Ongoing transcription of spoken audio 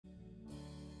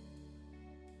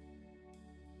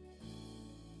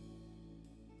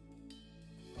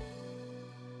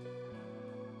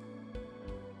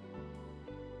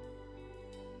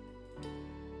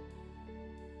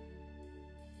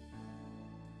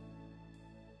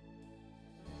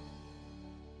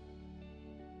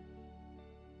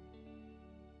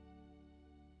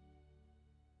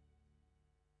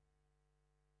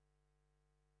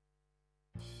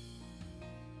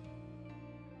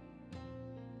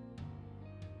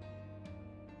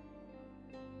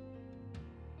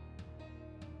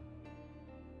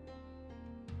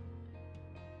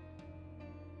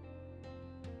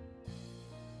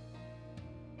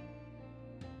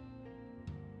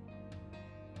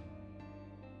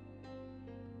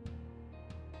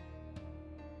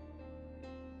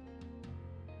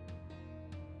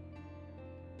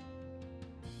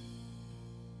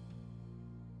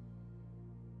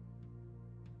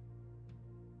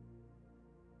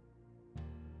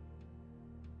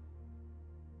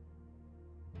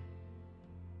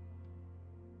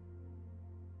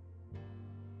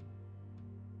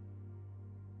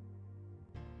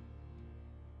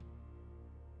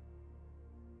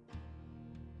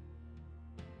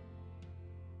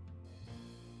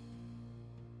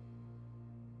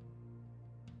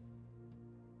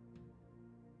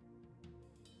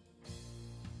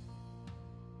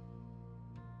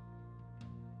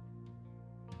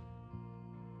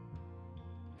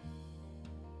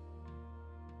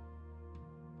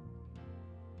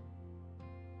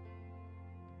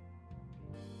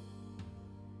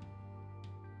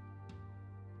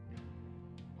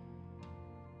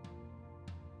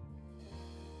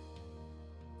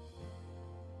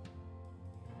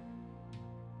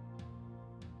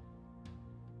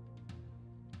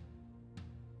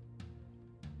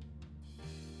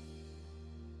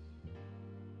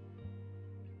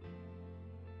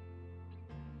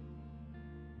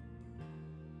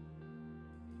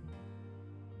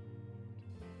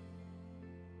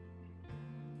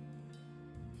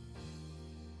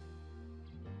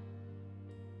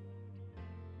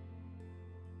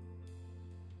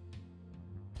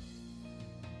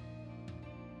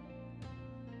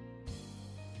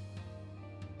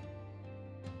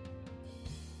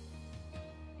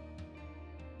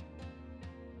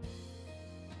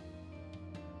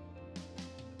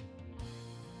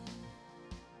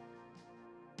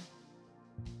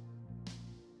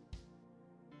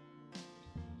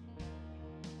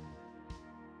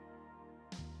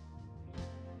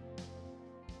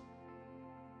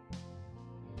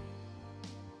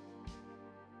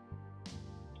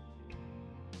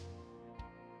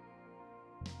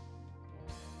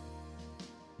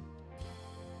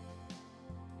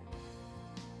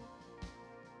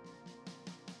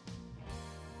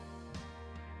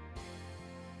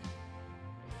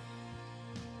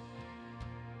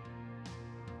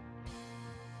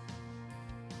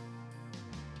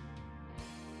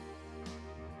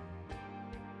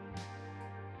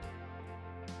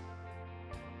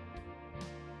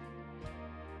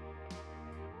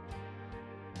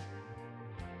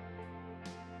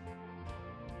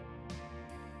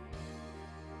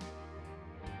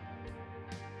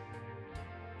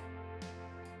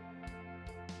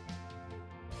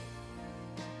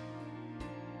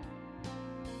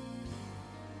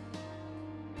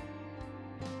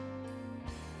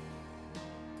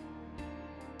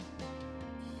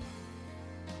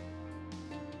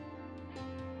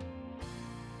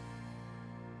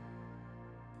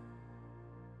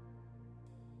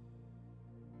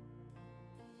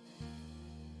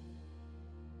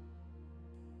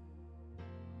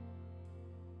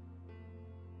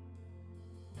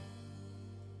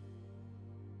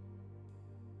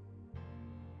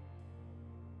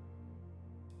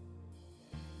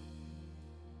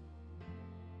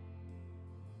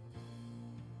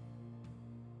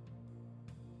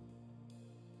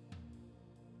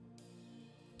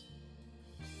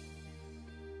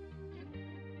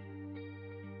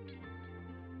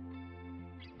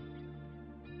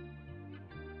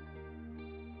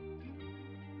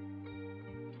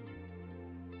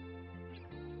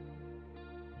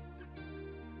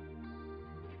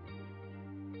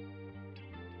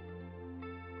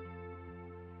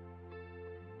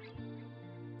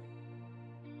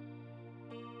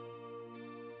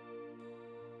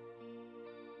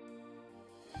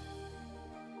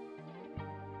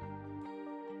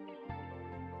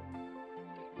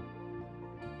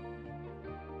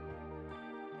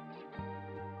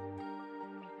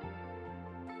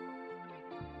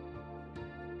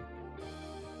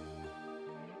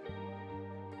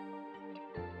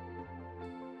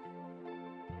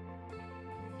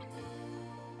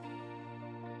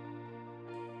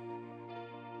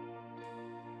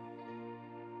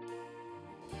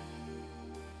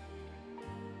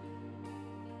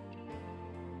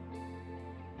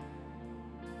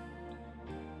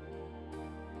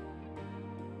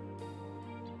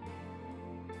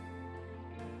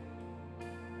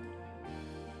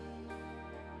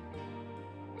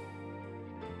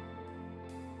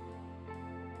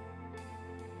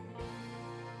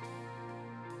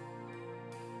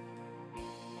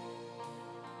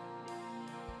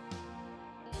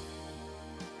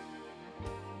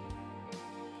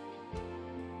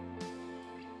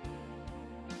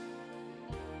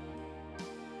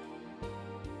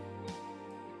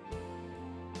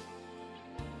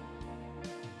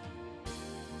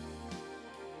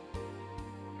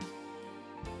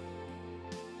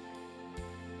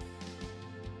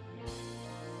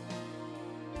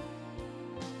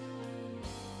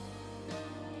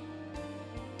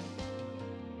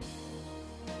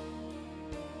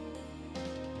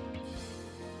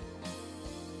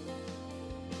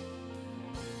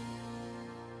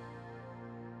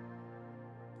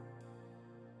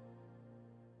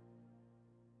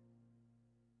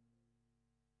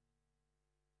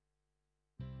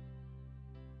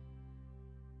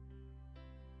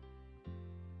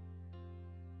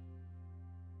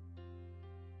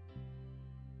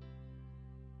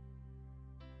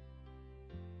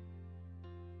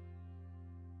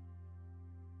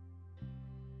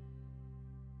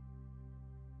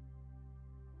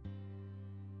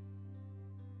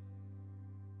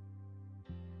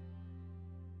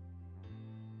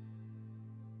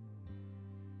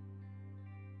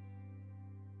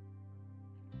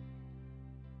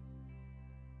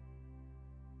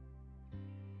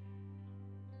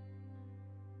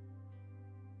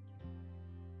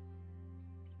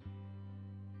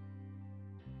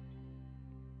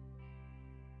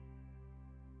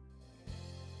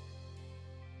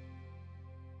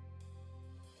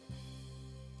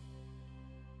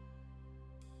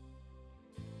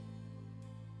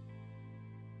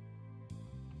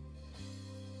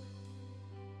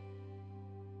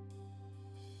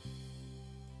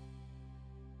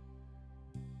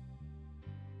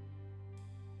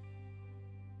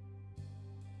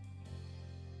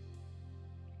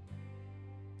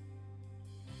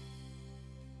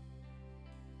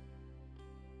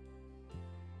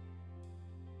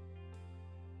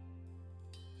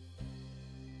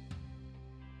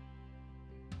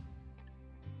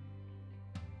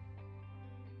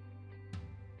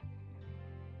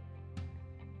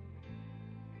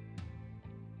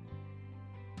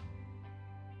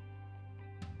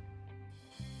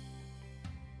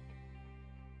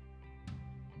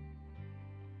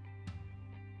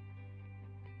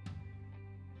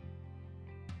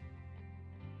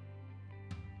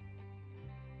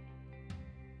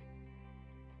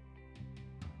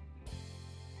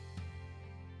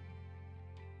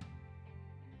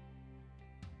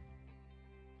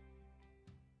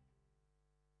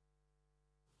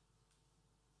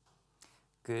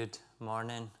Good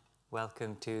morning.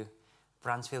 Welcome to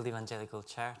Bruntsfield Evangelical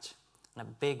Church. And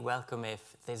a big welcome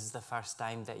if this is the first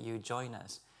time that you join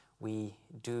us. We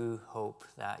do hope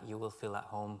that you will feel at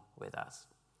home with us.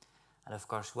 And of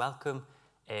course, welcome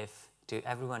to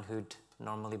everyone who'd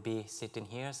normally be sitting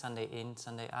here Sunday in,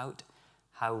 Sunday out.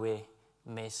 How we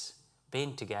miss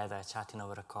being together, chatting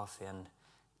over a coffee and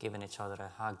giving each other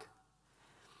a hug.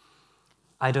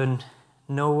 I don't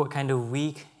know what kind of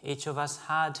week each of us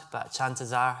had, but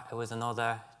chances are it was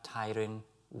another tiring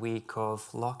week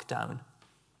of lockdown.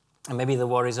 And maybe the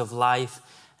worries of life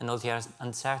and all the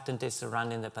uncertainties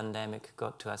surrounding the pandemic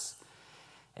got to us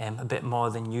a bit more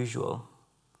than usual.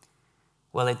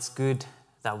 Well, it's good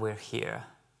that we're here,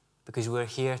 because we're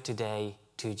here today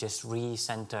to just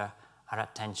recenter our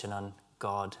attention on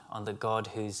God, on the God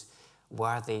who's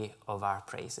worthy of our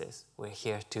praises. We're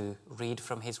here to read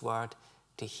from His Word,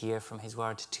 to hear from His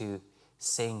Word, to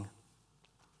sing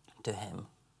to Him.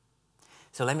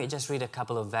 So let me just read a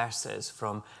couple of verses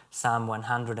from Psalm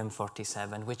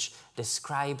 147, which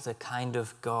describe the kind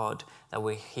of God that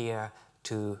we're here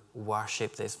to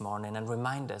worship this morning and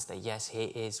remind us that, yes, He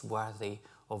is worthy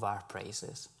of our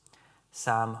praises.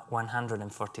 Psalm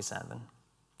 147,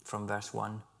 from verse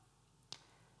 1.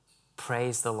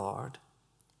 Praise the Lord.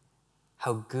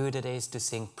 How good it is to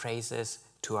sing praises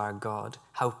to our God.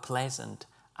 How pleasant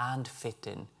and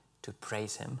fitting to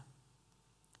praise Him.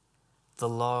 The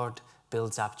Lord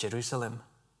builds up Jerusalem.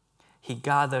 He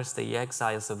gathers the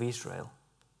exiles of Israel.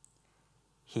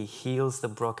 He heals the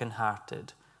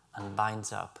brokenhearted and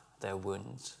binds up their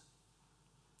wounds.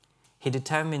 He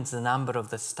determines the number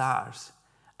of the stars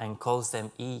and calls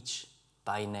them each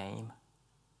by name.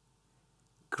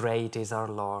 Great is our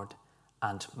Lord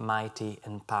and mighty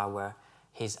in power.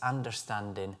 His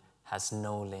understanding has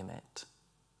no limit.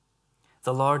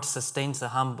 The Lord sustains the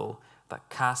humble, but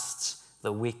casts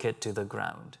the wicked to the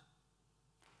ground.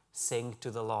 Sing to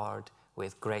the Lord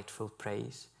with grateful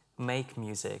praise. Make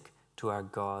music to our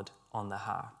God on the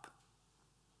harp.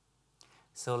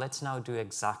 So let's now do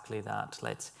exactly that.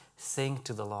 Let's sing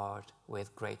to the Lord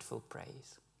with grateful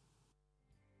praise.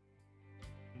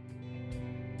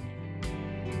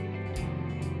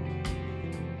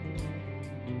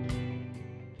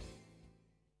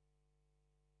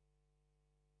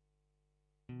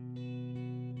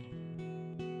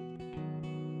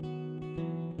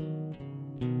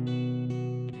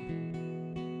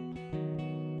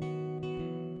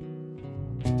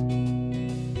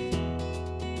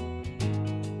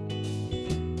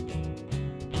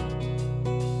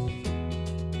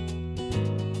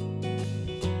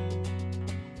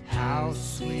 How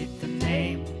sweet the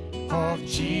name of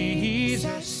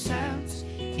Jesus sounds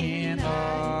in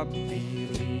a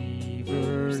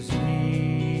believer's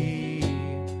ear.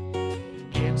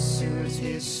 It soothes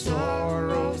his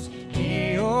sorrows,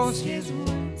 heals his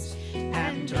wounds,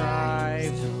 and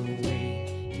drives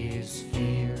away his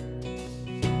fear.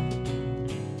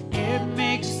 It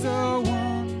makes the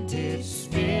wounded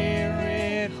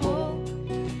spirit whole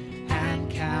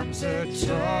and calms a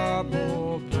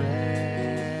troubled breast.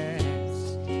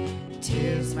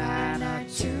 'Tis manna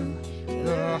to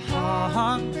the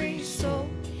hungry soul,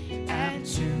 and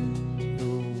to the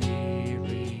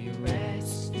weary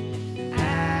rest,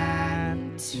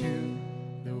 and to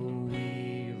the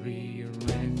weary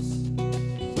rest.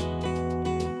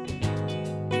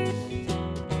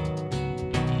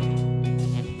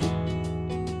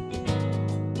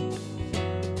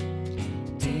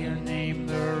 Dear name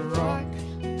the rock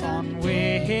on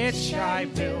which I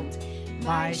build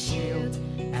my shield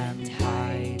and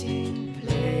hiding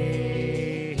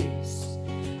place,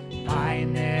 my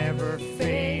never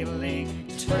failing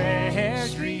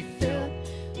treasury filled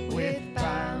with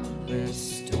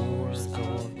boundless stores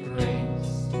of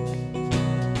grace.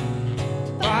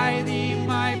 By Thee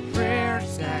my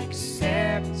prayers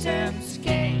acceptance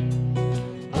gain,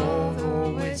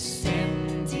 although with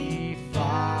sin defiled.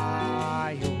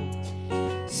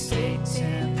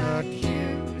 Satan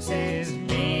accuses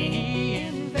me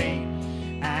in vain,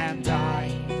 and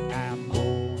I am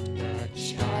owned a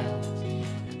child,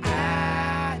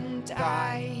 and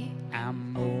I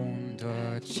am owned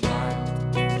a child.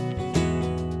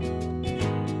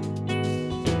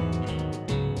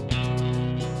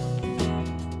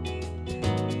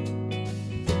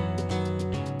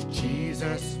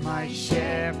 Jesus, my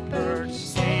shepherd,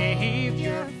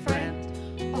 Savior, friend,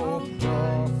 O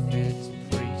prophet,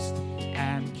 priest,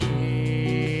 and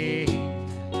king.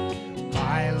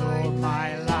 My Lord,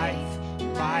 my life,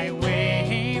 my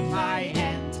way, my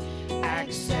end,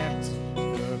 accept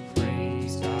the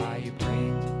praise I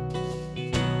bring.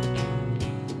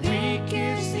 Weak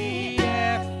is the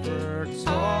effort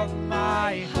of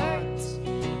my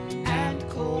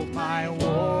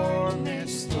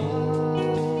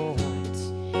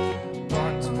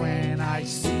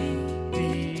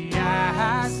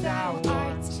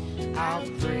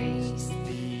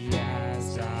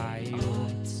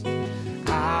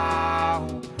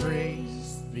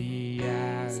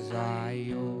as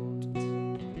I ought.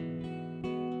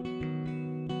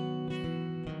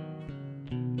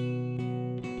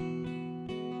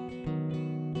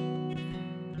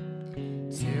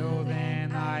 Till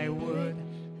then I would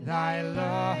thy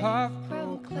love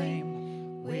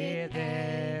proclaim with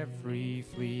every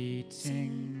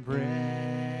fleeting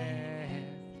breath,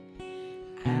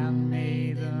 and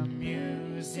may the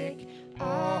music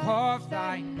of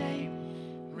thy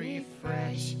name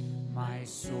refresh my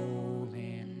soul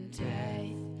in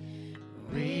death,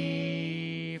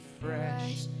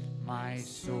 refresh my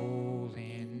soul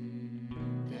in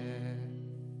death.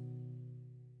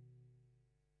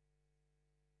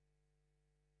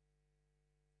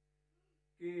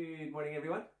 Good morning,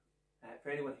 everyone. For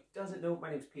anyone who doesn't know,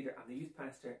 my name is Peter. I'm the youth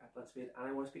pastor at Bruntsfield, and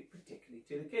I want to speak particularly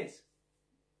to the kids.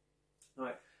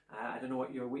 Now, I don't know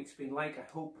what your week's been like. I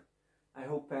hope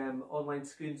online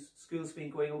school's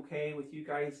been going okay with you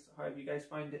guys. How have you guys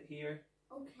found it here?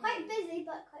 Okay. Quite busy,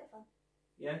 but quite fun.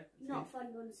 Yeah? Not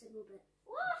fun one single bit.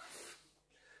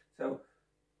 So,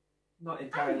 not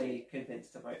entirely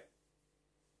convinced about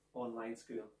online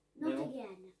school. Not No?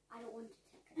 again. I don't want to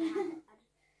take it.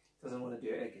 Doesn't want to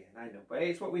do it again, I know, but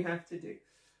it's what we have to do.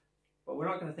 But we're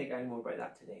not going to think any more about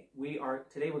that today.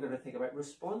 Today we're going to think about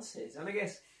responses, and I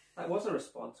guess that was a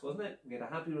response, wasn't it? We had a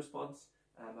happy response,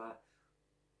 a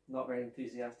not very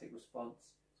enthusiastic response.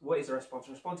 So what is a response?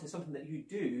 A response is something that you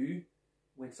do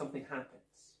when something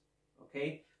happens,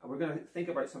 okay? And we're going to think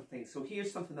about some things. So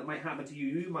here's something that might happen to you.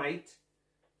 You might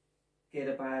get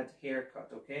a bad haircut,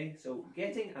 okay? So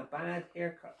getting a bad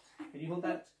haircut. Can you hold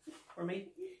that for me?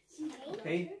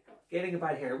 Okay, getting a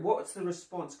bad hair. What's the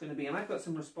response going to be? And I've got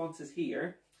some responses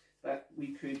here that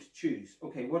we could choose.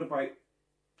 Okay, what about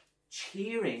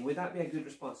cheering? Would that be a good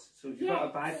response? So if you've got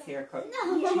a bad haircut,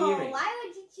 No, cheering. why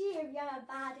would you cheer if you have a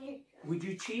bad haircut? Would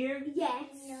you cheer? Yes.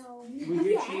 No. Would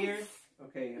you Yes. cheer?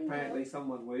 Okay, apparently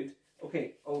someone would.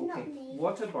 Okay, okay. Not me.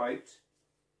 What about,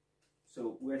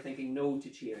 so we're thinking no to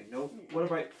cheering, no? What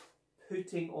about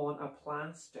putting on a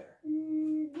plaster?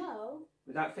 No.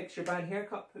 Would that fix your bad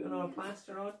haircut, putting on a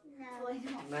plaster on? No.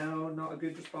 No, not a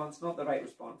good response, not the right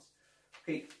response.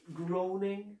 Okay,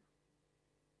 groaning.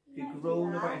 You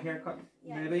groan about a haircut,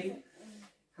 maybe.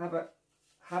 Have a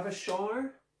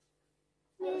shower.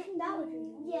 That would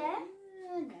be. Yeah.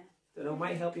 No. Don't know,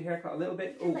 might help your haircut a little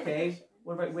bit. Okay.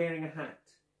 What about wearing a hat?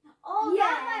 Oh, yeah,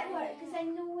 that might work because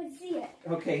then no one would see it.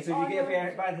 Okay, so if you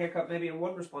get a bad haircut, maybe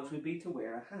one response would be to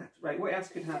wear a hat. Right, what else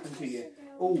could happen to you?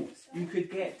 Oh, you could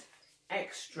get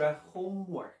extra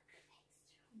homework.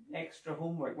 Extra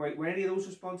homework. Were any of those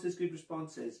responses good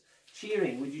responses?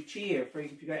 Cheering. Would you cheer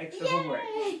if you got extra homework?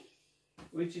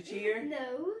 Would you cheer?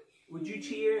 No. Would you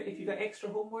cheer if you got extra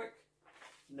homework?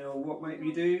 No. What might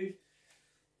you do?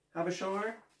 Have a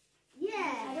shower?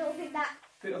 Yeah. I don't think that.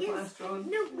 Put a plaster on?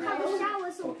 No, have a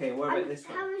shower. So Okay, what about this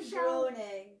one? have a shower.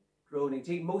 Groaning.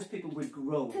 Do you think most people would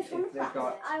groan if they've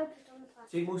got... I would put on the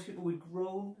plaster. Do you think most people would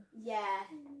groan Yeah.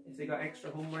 if they got extra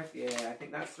homework? Yeah, I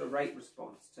think that's the right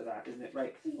response to that, isn't it?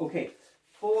 Right. Okay.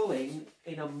 Falling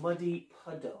in a muddy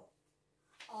puddle.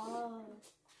 Oh.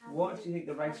 What do you think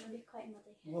the right... That would be quite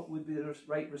muddy. What would be the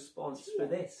right response for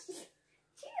this?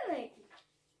 Cheering.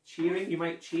 Cheering? You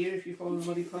might cheer if you fall in a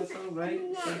muddy puddle, right?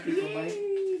 Some people might.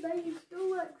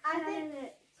 I think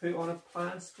Put on a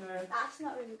plaster. that's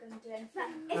not really going to do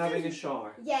anything. Having a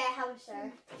shower. Yeah, have a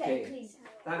shower. Okay. Get clean.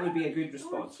 That would be a good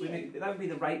response. That would be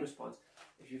the right response.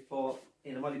 If you fall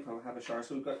in a muddy puddle, have a shower.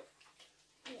 So we've got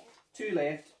two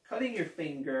left. Cutting your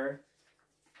finger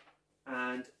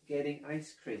and getting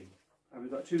ice cream. And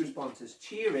we've got two responses.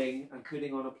 Cheering and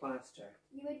putting on a plaster.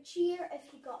 You would cheer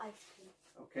if you got ice cream.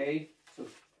 Okay. So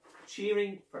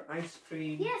cheering for ice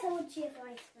cream. Yes, I would cheer for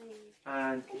ice cream.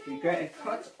 And if you get a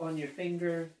cut on your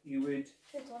finger, you would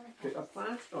Put on a put a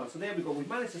plaster on. So there we go. We've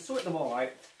managed to sort them all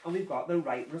out, and we've got the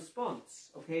right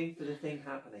response, okay, for the thing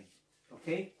happening.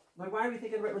 Okay? Now, why are we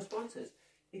thinking about responses?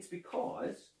 It's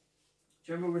because, do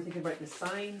you remember we were thinking about the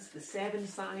signs, the 7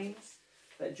 signs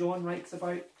that John writes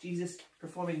about, Jesus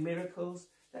performing miracles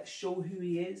that show who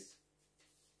he is?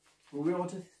 Well, we're on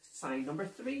to sign number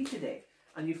 3 today.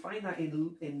 And you find that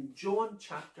in John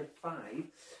chapter 5.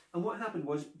 And what happened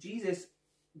was Jesus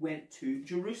went to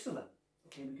Jerusalem.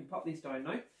 Okay, we can pop these down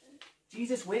now.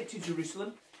 Jesus went to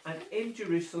Jerusalem, and in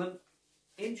Jerusalem,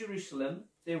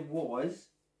 there was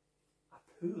a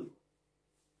pool.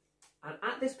 And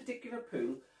at this particular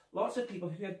pool, lots of people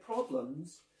who had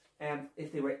problems,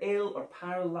 if they were ill or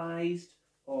paralysed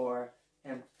or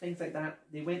things like that,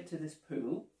 they went to this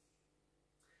pool.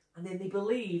 And then they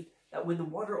believed that when the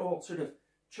water all sort of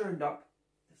churned up,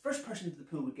 the first person into the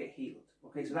pool would get healed.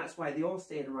 Okay, so that's why they all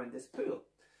stayed around this pool.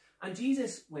 And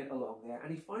Jesus went along there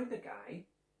and he found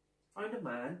a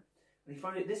man, and he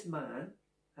found out this man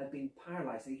had been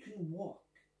paralyzed. He couldn't walk.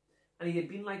 And he had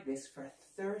been like this for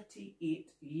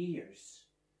 38 years.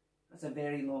 That's a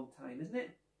very long time, isn't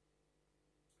it?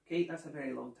 Okay, that's a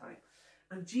very long time.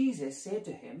 And Jesus said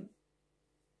to him,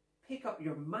 pick up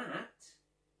your mat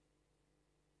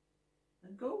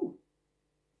and go.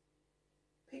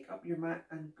 Pick up your mat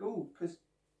and go. Because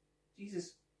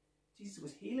Jesus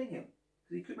was healing him.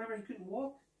 Because he couldn't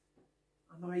walk.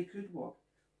 And now he could walk.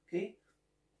 Okay?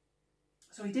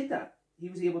 So he did that. He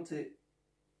was able to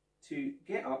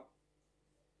get up,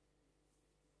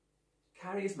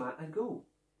 carry his mat and go.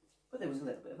 But there was a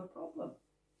little bit of a problem.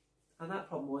 And that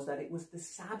problem was that it was the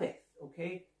Sabbath,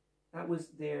 okay? That was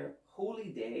their holy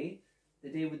day, the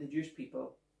day when the Jewish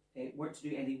people weren't to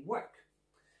do any work.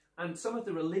 And some of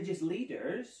the religious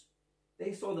leaders,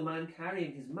 they saw the man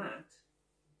carrying his mat,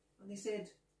 and they said,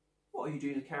 what are you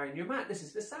doing carrying your mat? This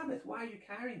is the Sabbath. Why are you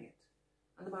carrying it?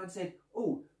 And the man said,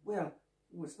 oh, well,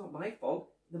 it's not my fault.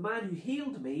 The man who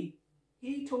healed me,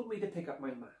 he told me to pick up my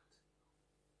mat.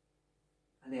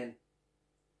 And then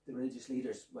the religious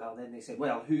leaders, well, then they said,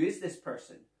 well, who is this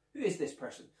person? Who is this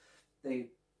person? They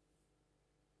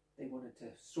wanted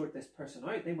to sort this person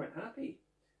out. They weren't happy.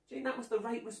 Jane, that was the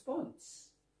right response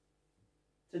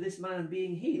to this man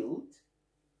being healed.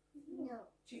 No.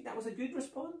 Jane, that was a good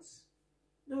response.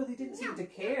 No, they didn't seem to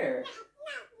care.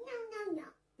 No.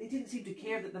 They didn't seem to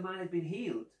care that the man had been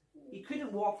healed. He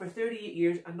couldn't walk for 38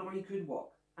 years and now he could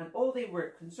walk. And all they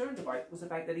were concerned about was the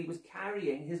fact that he was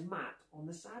carrying his mat on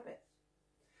the Sabbath.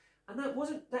 And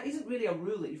that isn't really a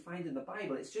rule that you find in the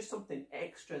Bible. It's just something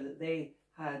extra that they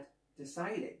had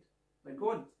decided. Now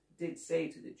God did say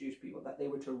to the Jewish people that they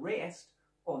were to rest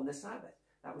on the Sabbath.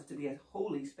 That was to be a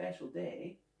holy, special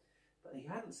day. But he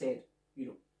hadn't said,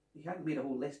 he hadn't made a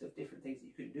whole list of different things that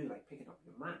you couldn't do, like picking up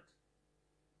your mat.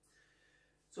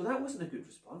 So that wasn't a good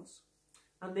response.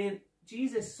 And then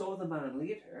Jesus saw the man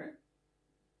later,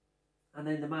 and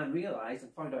then the man realized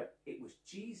and found out it was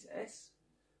Jesus.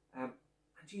 And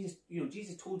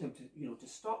Jesus told him to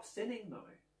stop sinning now.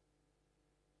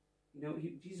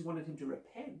 Jesus wanted him to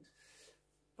repent.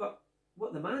 But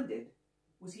what the man did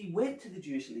was he went to the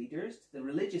Jewish leaders, to the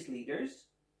religious leaders,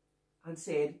 and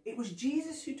said, it was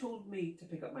Jesus who told me to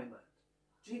pick up my mat.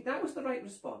 Do you think that was the right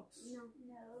response? No.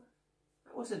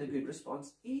 That wasn't a good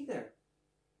response either.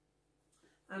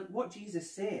 And what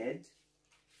Jesus said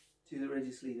to the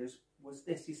religious leaders was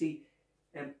this. You see,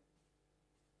 they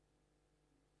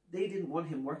didn't want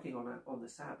him working on the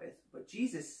Sabbath, but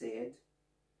Jesus said,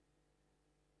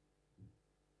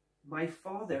 my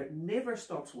Father never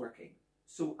stops working,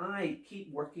 so I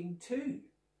keep working too.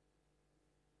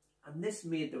 And this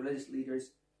made the religious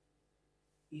leaders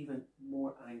even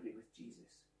more angry with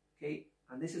Jesus. Okay?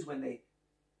 And this is when they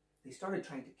started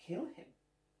trying to kill him.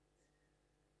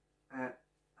 And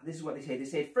this is what they said. They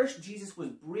said, first Jesus was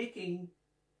breaking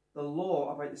the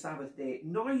law about the Sabbath day.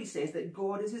 Now he says that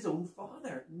God is his own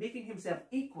Father, making himself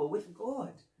equal with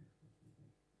God.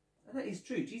 And that is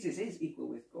true. Jesus is equal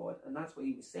with God, and that's what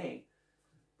he was saying.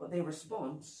 But their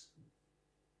response,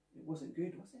 it wasn't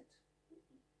good, was it?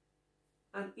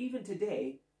 And even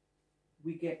today,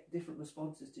 we get different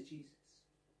responses to Jesus.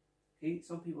 Okay?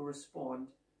 Some people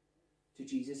respond to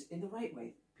Jesus in the right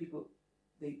way. People,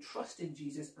 they trust in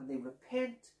Jesus and they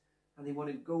repent and they want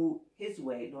to go his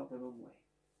way, not their own way.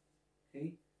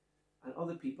 Okay? And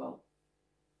other people,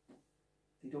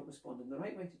 they don't respond in the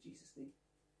right way to Jesus.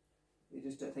 They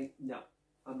just don't think, no,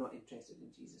 I'm not interested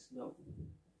in Jesus. No.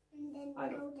 And then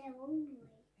go their own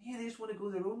way. Yeah, they just want to go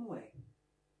their own way.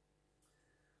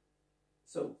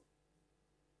 So,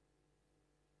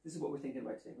 this is what we're thinking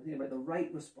about today. We're thinking about the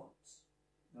right response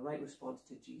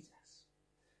to Jesus.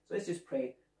 So let's just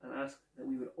pray and ask that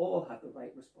we would all have the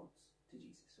right response to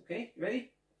Jesus. Okay, you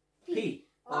ready?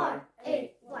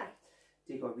 P-R-A-Y.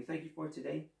 Dear God, we thank you for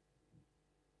today.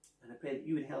 And I pray that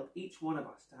you would help each one of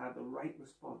us to have the right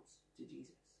response to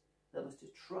Jesus. Help us to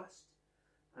trust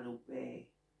and obey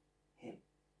him.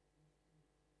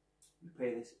 We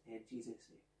pray this in Jesus'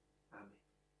 name. Amen.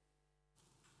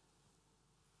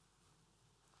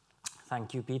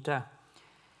 Thank you, Peter.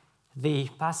 The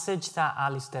passage that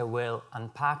Alistair will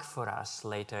unpack for us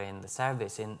later in the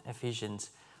service in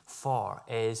Ephesians 4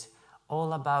 is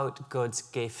all about God's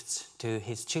gifts to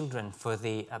his children for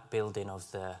the upbuilding of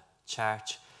the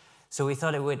church. So we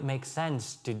thought it would make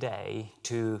sense today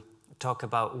to talk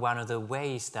about one of the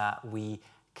ways that we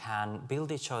can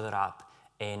build each other up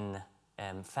in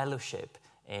fellowship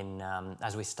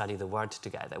as we study the Word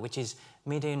together, which is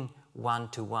meeting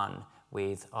one-to-one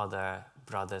with other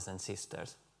brothers and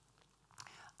sisters.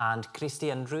 And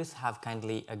Christy and Ruth have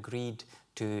kindly agreed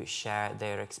to share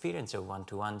their experience of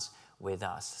one-to-ones with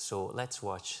us. So let's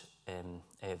watch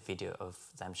a video of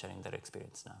them sharing their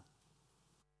experience now.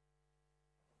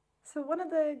 So one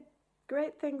of the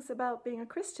great things about being a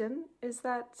Christian is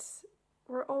that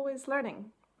we're always learning.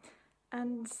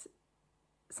 And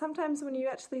sometimes when you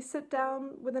actually sit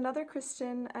down with another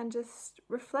Christian and just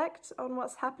reflect on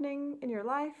what's happening in your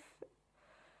life,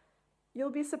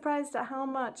 you'll be surprised at how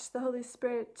much the Holy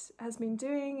Spirit has been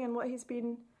doing and what He's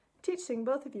been teaching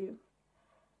both of you.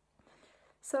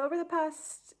 So over the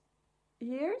past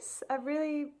years, I've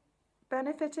really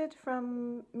benefited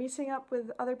from meeting up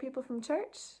with other people from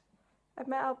church. I've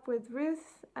met up with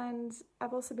Ruth, and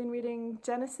I've also been reading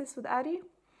Genesis with Addie.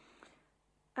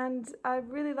 And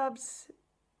I've really loved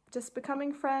just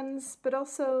becoming friends, but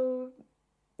also,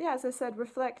 as I said,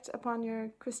 reflect upon your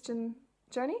Christian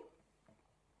journey.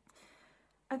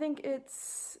 I think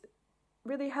it's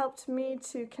really helped me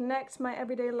to connect my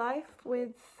everyday life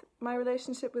with my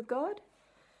relationship with God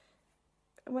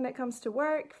when it comes to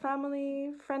work,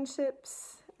 family,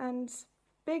 friendships, and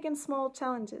big and small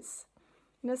challenges.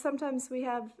 You know, sometimes we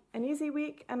have an easy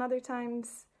week and other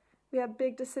times we have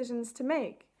big decisions to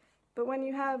make. But when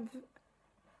you have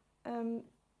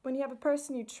a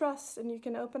person you trust and you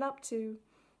can open up to,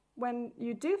 when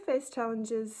you do face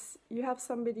challenges, you have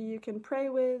somebody you can pray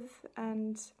with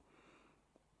and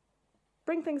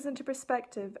bring things into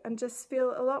perspective and just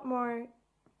feel a lot more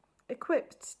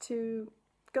equipped to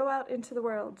go out into the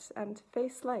world and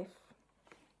face life.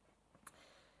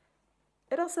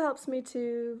 It also helps me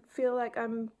to feel like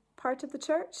I'm part of the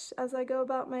church as I go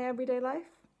about my everyday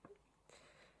life.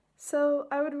 So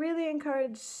I would really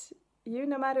encourage you,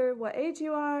 no matter what age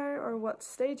you are or what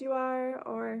stage you are,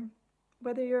 or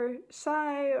whether you're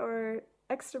shy or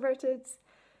extroverted,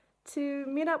 to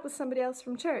meet up with somebody else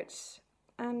from church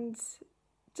and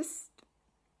just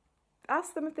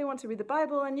ask them if they want to read the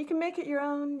Bible, and you can make it your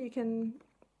own. You can,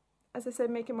 as I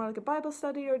said, make it more like a Bible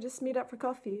study or just meet up for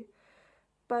coffee.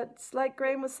 But like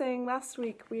Graham was saying last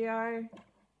week, we are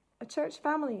a church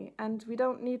family and we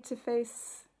don't need to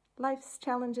face life's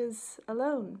challenges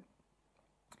alone.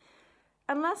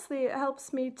 And lastly, it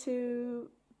helps me to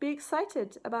be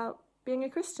excited about being a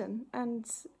Christian, and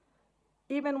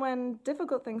even when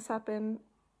difficult things happen,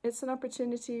 it's an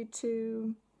opportunity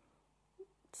to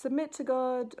submit to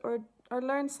God or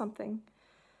learn something,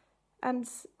 and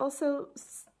also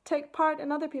take part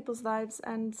in other people's lives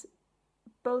and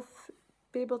both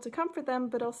be able to comfort them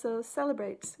but also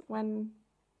celebrate when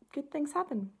good things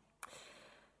happen.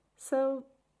 So,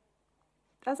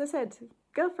 as I said,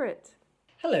 go for it.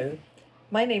 Hello,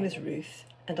 my name is Ruth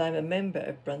and I'm a member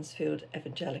of Bruntsfield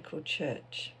Evangelical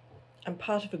Church. I'm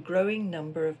part of a growing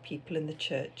number of people in the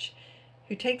church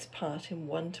who takes part in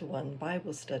one-to-one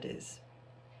Bible studies.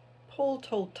 Paul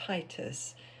told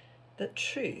Titus that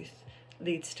truth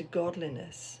leads to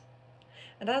godliness.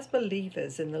 And as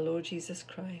believers in the Lord Jesus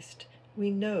Christ, we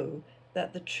know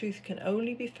that the truth can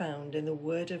only be found in the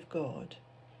Word of God.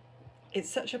 It's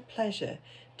such a pleasure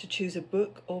to choose a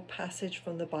book or passage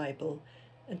from the Bible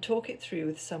and talk it through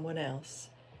with someone else,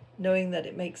 knowing that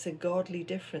it makes a godly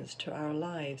difference to our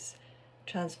lives,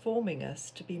 transforming us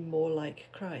to be more like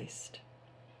Christ.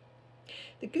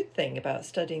 The good thing about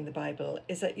studying the Bible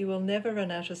is that you will never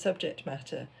run out of subject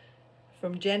matter.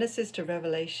 From Genesis to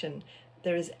Revelation,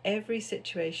 there is every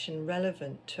situation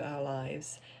relevant to our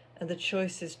lives, and the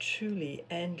choice is truly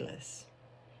endless.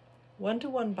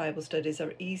 One-to-one Bible studies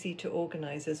are easy to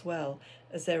organise as well,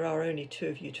 as there are only 2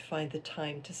 of you to find the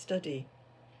time to study.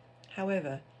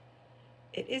 However,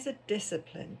 it is a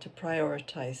discipline to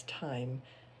prioritise time,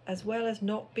 as well as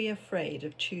not be afraid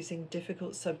of choosing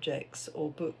difficult subjects or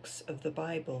books of the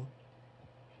Bible.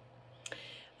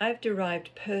 I've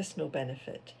derived personal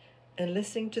benefit in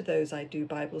listening to those I do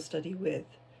Bible study with,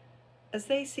 as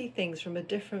they see things from a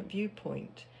different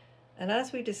viewpoint, and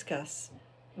as we discuss,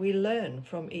 we learn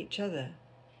from each other.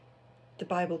 The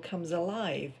Bible comes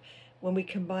alive when we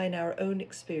combine our own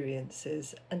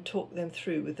experiences and talk them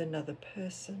through with another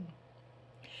person.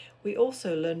 We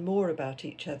also learn more about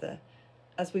each other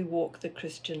as we walk the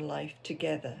Christian life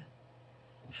together.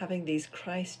 Having these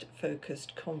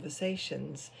Christ-focused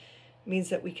conversations means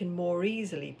that we can more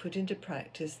easily put into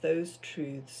practice those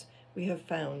truths we have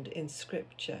found in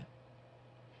Scripture.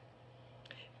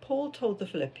 Paul told the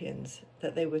Philippians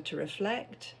that they were to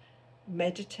reflect,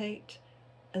 meditate,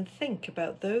 and think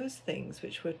about those things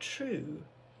which were true,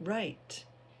 right,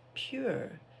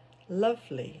 pure,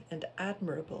 lovely, and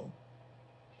admirable.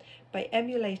 By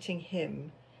emulating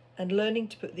him and learning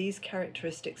to put these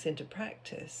characteristics into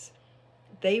practice,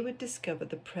 they would discover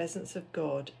the presence of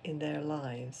God in their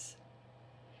lives.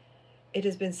 It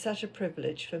has been such a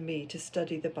privilege for me to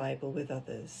study the Bible with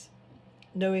others,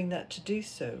 knowing that to do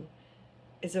so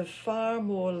is of far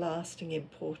more lasting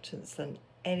importance than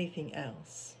anything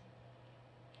else.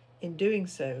 In doing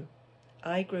so,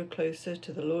 I grow closer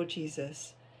to the Lord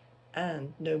Jesus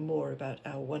and know more about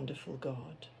our wonderful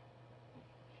God.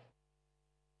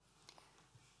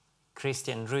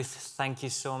 Christian, Ruth, thank you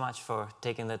so much for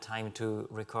taking the time to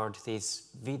record these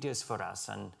videos for us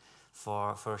and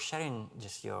for sharing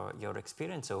just your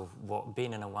experience of what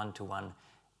being in a one-to-one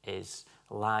is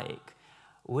like.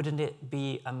 Wouldn't it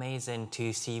be amazing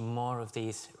to see more of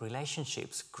these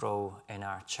relationships grow in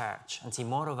our church and see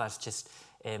more of us just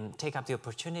take up the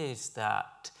opportunities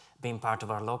that being part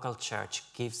of our local church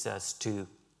gives us to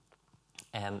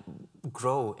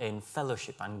grow in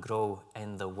fellowship and grow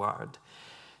in the Word.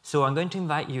 So I'm going to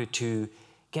invite you to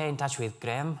get in touch with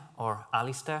Graham or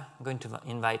Alistair. I'm going to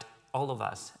invite all of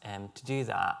us to do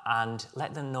that and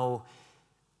let them know,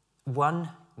 one,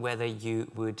 whether you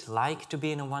would like to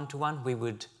be in a one-to-one. We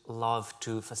would love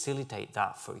to facilitate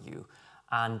that for you.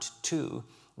 And two,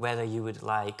 whether you would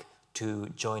like to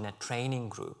join a training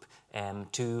group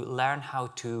to learn how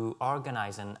to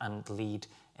organize and lead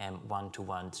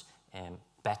one-to-ones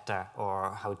better,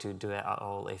 or how to do it at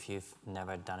all if you've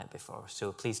never done it before.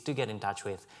 So please do get in touch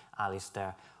with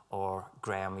Alistair or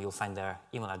Graham. You'll find their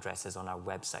email addresses on our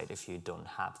website if you don't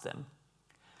have them.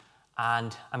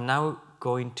 And I'm now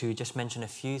going to just mention a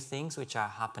few things which are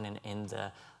happening in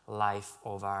the life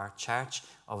of our church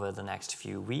over the next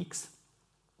few weeks.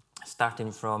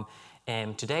 Starting from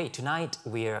today. Tonight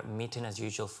we are meeting as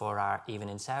usual for our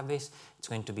evening service. It's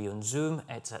going to be on Zoom.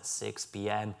 It's at 6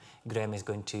 p.m. Graham is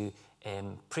going to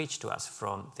preach to us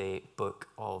from the book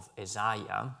of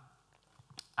Isaiah.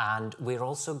 And we're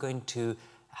also going to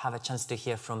have a chance to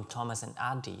hear from Thomas and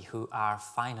Addy, who are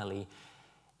finally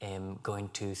going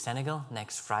to Senegal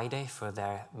next Friday for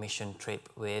their mission trip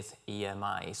with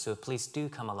EMI. So please do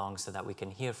come along so that we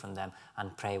can hear from them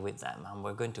and pray with them. And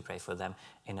we're going to pray for them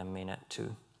in a minute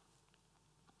too.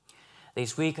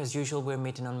 This week, as usual, we're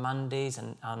meeting on Mondays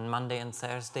and on Monday and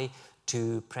Thursday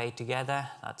to pray together.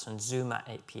 That's on Zoom at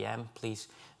 8 p.m. Please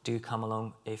do come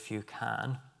along if you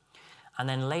can. And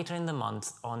then later in the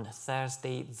month, on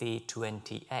Thursday the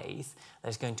 28th,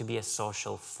 there's going to be a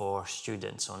social for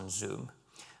students on Zoom.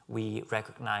 We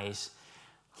recognize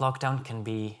lockdown can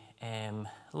be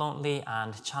lonely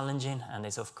and challenging, and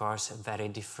it's of course a very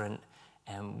different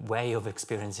way of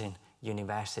experiencing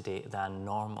university than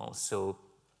normal. So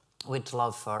we'd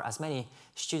love for as many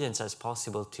students as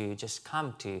possible to just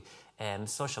come to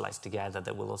socialize together.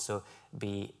 There will also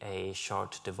be a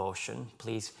short devotion.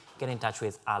 Please get in touch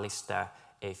with Alistair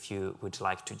if you would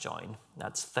like to join.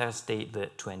 That's Thursday the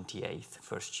 28th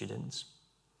for students.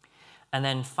 And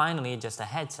then finally, just a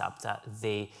heads up that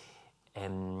the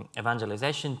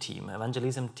evangelism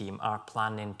team are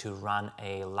planning to run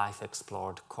a Life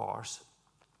Explored course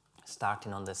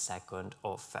starting on the 2nd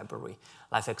of February.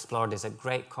 Life Explored is a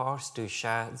great course to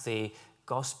share the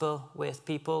gospel with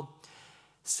people.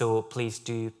 So please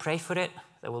do pray for it.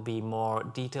 There will be more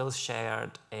details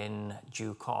shared in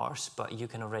due course, but you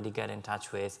can already get in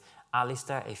touch with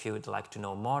Alistair if you would like to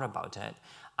know more about it.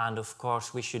 And of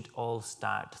course, we should all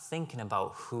start thinking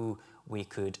about who we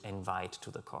could invite to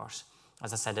the course.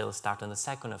 As I said, it'll start on the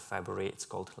 2nd of February. It's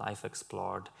called Life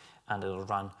Explored, and it'll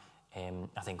run,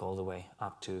 I think, all the way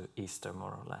up to Easter,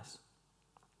 more or less.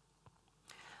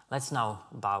 Let's now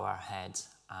bow our heads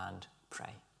and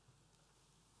pray.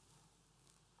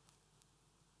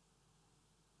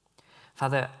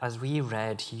 Father, as we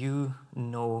read, you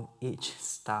know each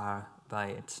star by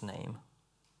its name.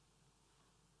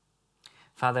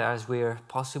 Father, as we're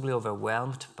possibly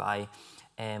overwhelmed by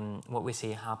what we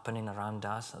see happening around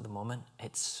us at the moment,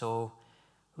 it's so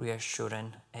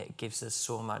reassuring. It gives us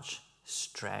so much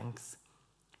strength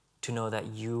to know that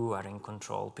you are in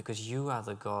control, because you are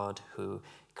the God who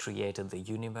created the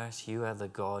universe. You are the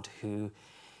God who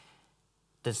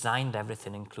designed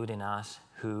everything, including us,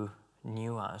 who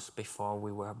knew us before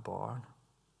we were born.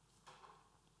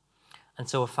 And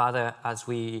so, Father, as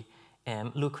we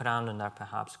look around and are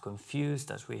perhaps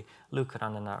confused, as we look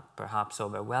around and are perhaps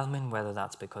overwhelming, whether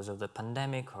that's because of the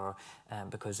pandemic or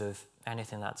because of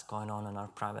anything that's going on in our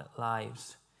private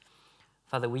lives,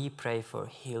 Father, we pray for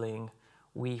healing.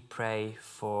 We pray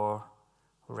for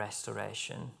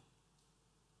restoration.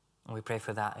 And we pray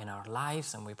for that in our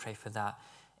lives, and we pray for that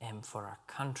for our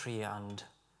country and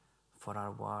for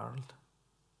our world.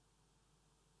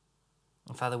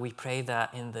 And Father, we pray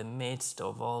that in the midst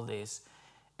of all these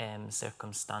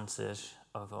circumstances,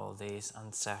 of all this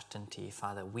uncertainty,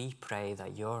 Father, we pray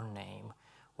that your name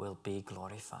will be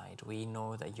glorified. We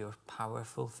know that you're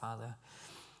powerful, Father,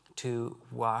 to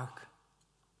work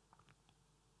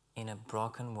in a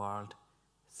broken world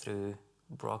through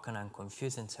broken and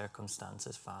confusing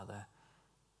circumstances, Father,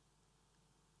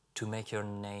 to make your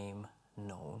name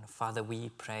known. Father, we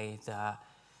pray that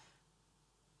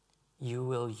you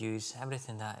will use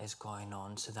everything that is going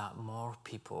on so that more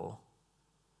people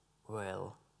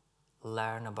will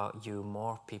learn about you,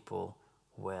 more people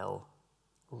will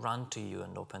run to you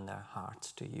and open their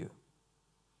hearts to you.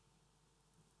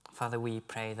 Father, we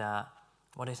pray that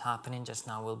what is happening just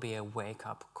now will be a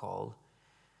wake-up call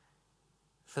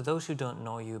for those who don't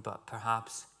know you, but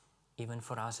perhaps even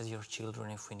for us as your children,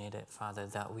 if we need it, Father,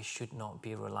 that we should not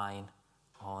be relying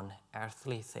on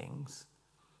earthly things,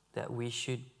 that we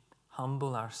should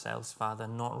humble ourselves, Father,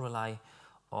 not rely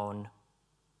on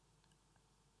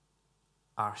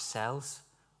ourselves,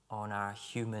 on our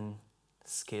human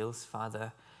skills,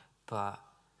 Father, but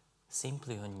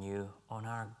simply on you, on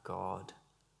our God,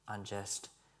 and just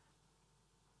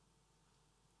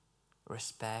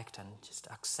respect and just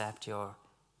accept your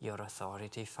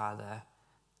authority, Father,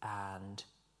 and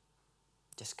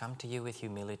just come to you with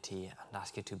humility and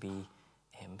ask you to be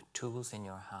tools in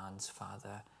your hands,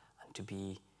 Father, and to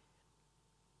be,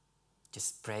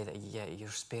 just pray that your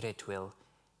Spirit will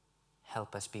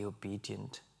help us be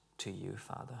obedient to you,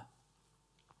 Father.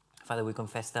 Father, we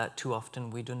confess that too often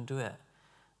we don't do it,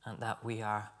 and that we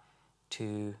are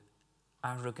too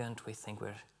arrogant, we think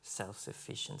we're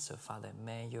self-sufficient. So Father,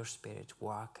 may your Spirit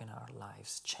work in our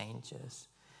lives, change us,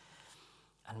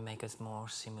 and make us more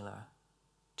similar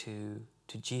to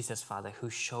Jesus, Father, who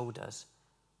showed us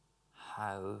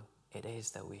how it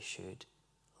is that we should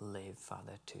live,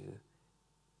 Father, to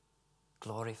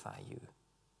glorify you.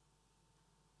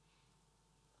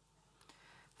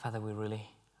 Father, we really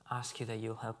ask you that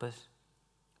you'll help us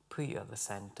put you at the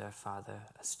center, Father.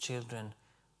 As children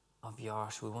of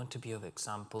yours, we want to be of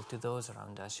example to those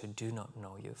around us who do not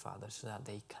know you, Father, so that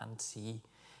they can see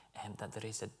that there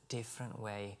is a different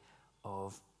way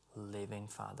of living,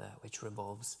 Father, which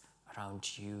revolves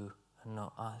around you and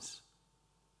not us.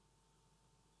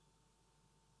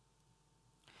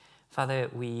 Father,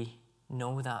 we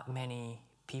know that many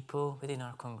people within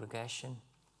our congregation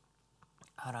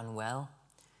are unwell.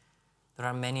 There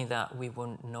are many that we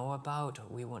won't know about, or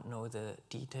we won't know the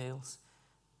details.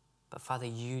 But Father,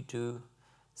 you do.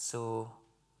 So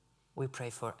we pray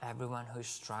for everyone who's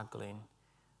struggling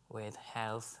with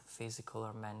health, physical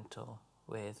or mental,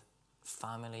 with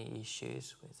family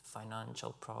issues, with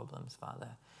financial problems, Father.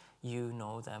 You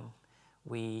know them.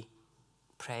 We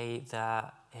pray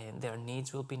that their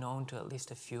needs will be known to at least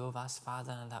a few of us,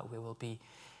 Father, and that we will be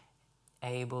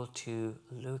able to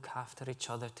look after each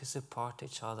other, to support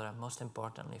each other, and most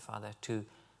importantly, Father, to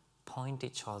point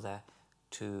each other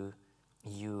to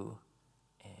you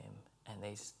in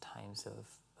these times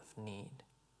of need.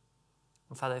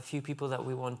 And Father, a few people that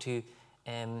we want to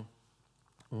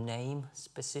name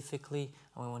specifically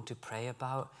and we want to pray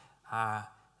about are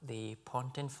the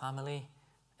Pontin family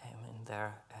and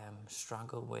their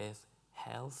struggle with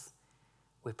health.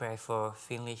 We pray for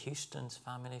Finley Houston's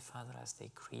family, Father, as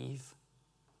they grieve.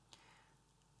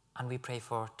 And we pray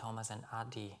for Thomas and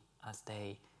Addie as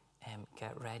they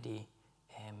get ready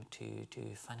to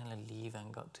finally leave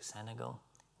and go to Senegal.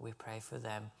 We pray for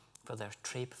them, for their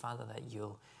trip, Father, that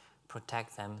you'll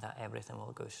protect them, that everything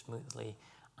will go smoothly.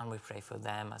 And we pray for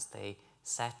them as they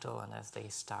settle and as they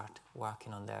start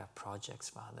working on their projects,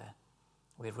 Father.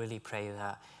 We really pray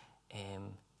that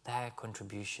their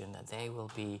contribution, that they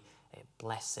will be a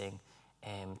blessing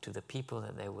to the people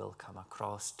that they will come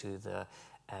across, to the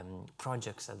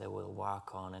projects that they will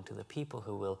work on, and to the people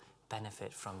who will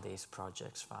benefit from these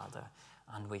projects, Father.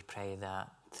 And we pray that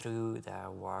through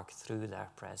their work, through their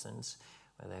presence,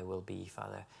 where they will be,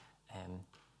 Father,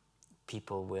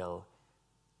 people will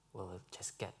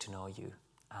just get to know you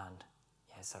and,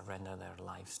 yes, surrender their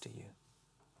lives to you.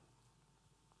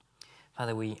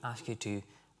 Father, we ask you to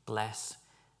bless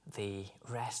the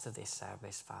rest of this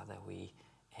service, Father. We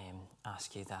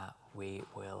ask you that we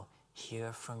will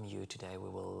hear from you today, we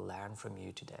will learn from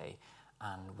you today,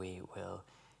 and we will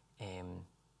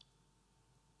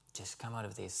just come out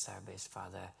of this service,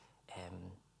 Father,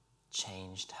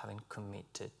 changed, having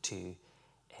committed to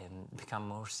become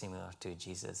more similar to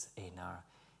Jesus in our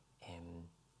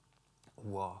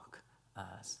walk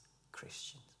as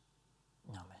Christians.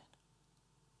 Amen.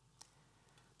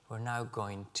 We're now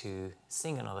going to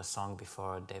sing another song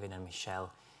before David and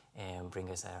Michelle bring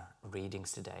us our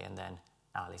readings today, and then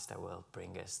Alistair will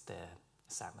bring us the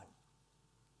sermon.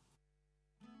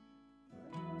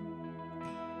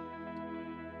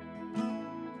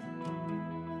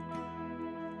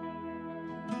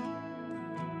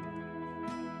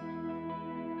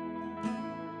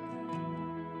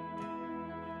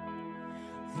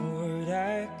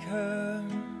 I come,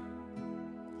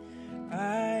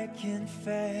 I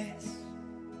confess,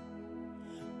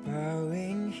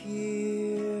 bowing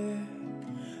here,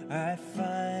 I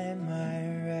find my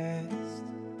rest.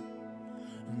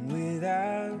 And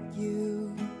without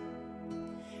you,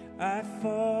 I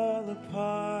fall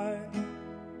apart.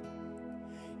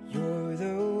 You're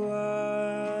the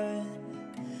one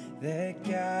that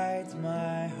guides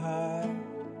my heart.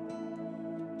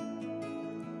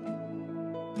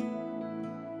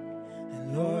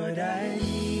 And Lord, I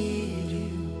need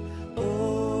you.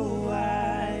 Oh,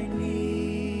 I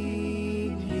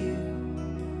need you.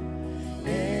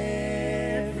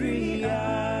 Every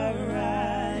hour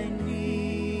I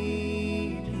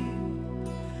need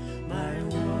you. My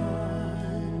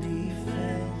one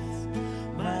defense,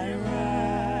 my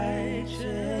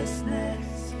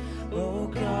righteousness. Oh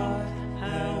God,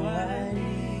 how I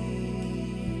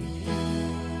need you.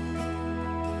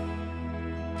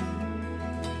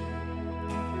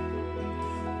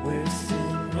 Where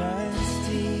sin runs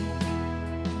deep,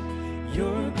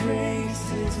 your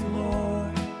grace is more.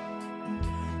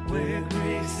 Where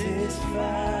grace is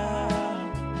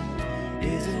found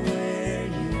is where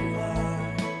you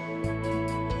are.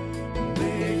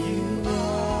 Where you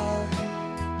are,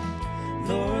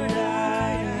 Lord,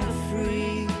 I am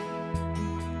free.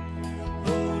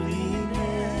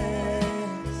 Holiness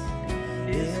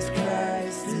is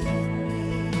Christ in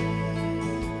me.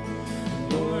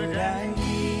 Lord, I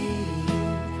need you.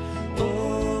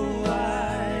 Oh,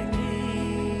 I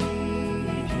need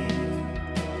you.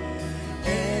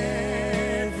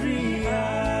 Every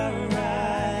hour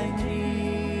I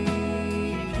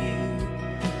need you.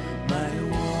 My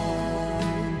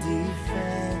one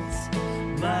defense,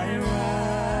 my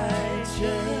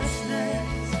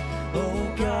righteousness.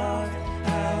 Oh God,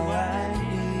 how I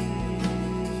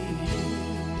need you.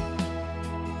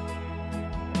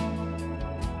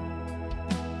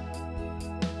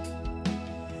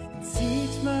 And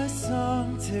teach my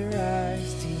song to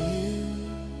rise to you.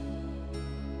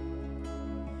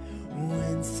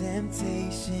 When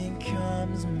temptation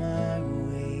comes my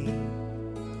way,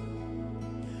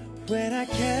 when I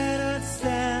cannot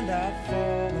stand, I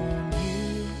fall on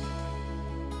you.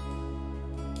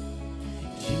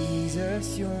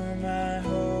 Jesus, you're my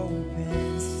hope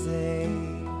and stay.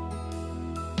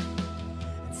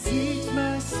 Teach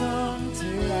my song to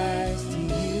rise to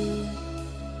you.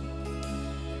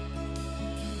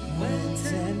 When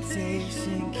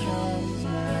temptation comes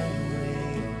my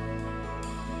way,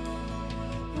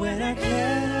 when I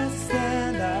cannot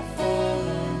stand, I fall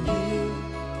on you.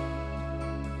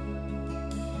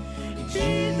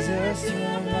 Jesus,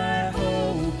 you're my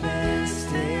hope and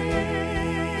stay.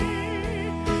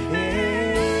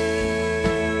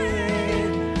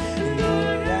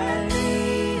 Lord, I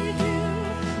need you.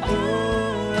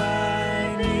 Oh, I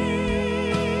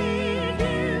need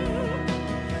you.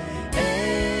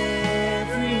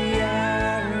 Every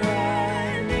hour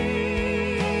I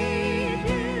need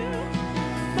you.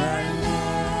 My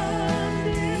one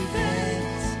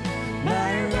defense,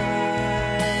 my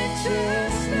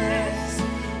righteousness.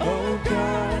 Oh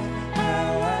God,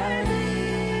 how I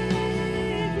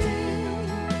need you.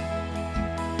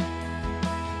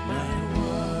 My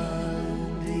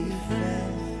one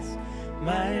defense,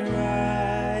 my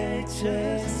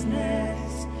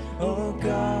righteousness. Oh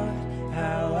God,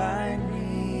 how I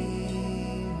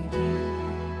need you.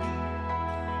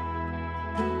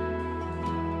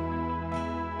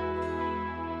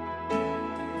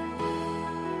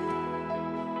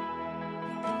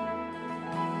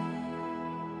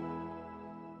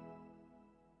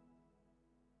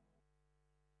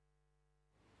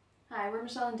 Hi, we're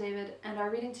Michelle and David, and our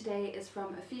reading today is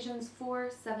from Ephesians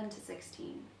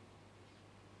 4:7-16.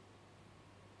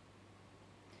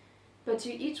 But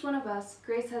to each one of us,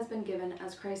 grace has been given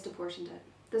as Christ apportioned it.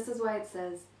 This is why it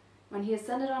says, when he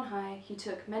ascended on high, he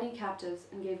took many captives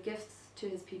and gave gifts to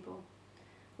his people.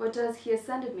 What does he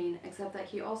ascended mean, except that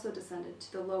he also descended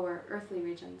to the lower, earthly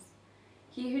regions?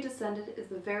 He who descended is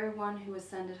the very one who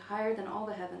ascended higher than all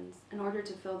the heavens, in order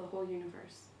to fill the whole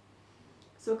universe.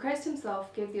 So Christ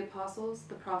himself gave the apostles,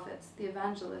 the prophets, the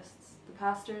evangelists, the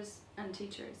pastors, and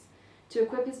teachers, to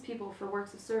equip his people for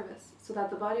works of service, so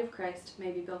that the body of Christ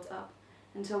may be built up,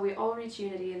 until we all reach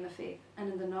unity in the faith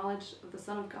and in the knowledge of the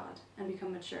Son of God, and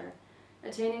become mature,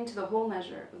 attaining to the whole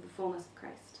measure of the fullness of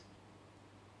Christ.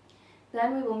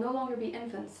 Then we will no longer be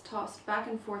infants, tossed back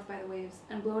and forth by the waves,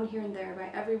 and blown here and there by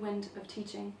every wind of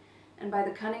teaching, and by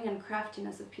the cunning and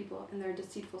craftiness of people in their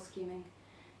deceitful scheming.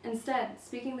 Instead,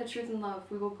 speaking the truth in love,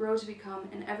 we will grow to become,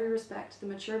 in every respect, the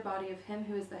mature body of him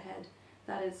who is the head,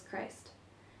 that is, Christ.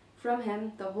 From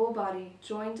him, the whole body,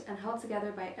 joined and held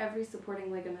together by every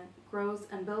supporting ligament, grows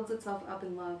and builds itself up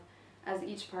in love as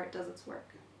each part does its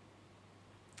work.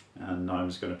 And now I'm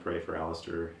just going to pray for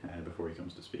Alistair before he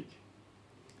comes to speak.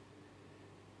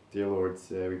 Dear Lord,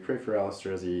 we pray for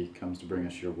Alistair as he comes to bring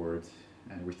us your word.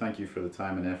 And we thank you for the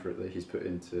time and effort that he's put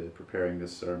into preparing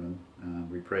this sermon. And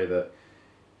we pray that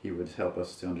he would help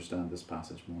us to understand this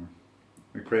passage more.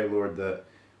 We pray, Lord, that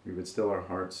we would still our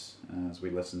hearts as we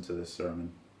listen to this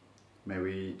sermon. May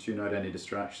we tune out any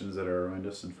distractions that are around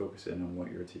us and focus in on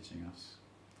what you're teaching us.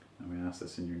 And we ask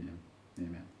this in your name.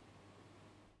 Amen.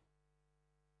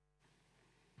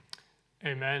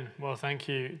 Amen. Well, thank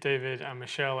you, David and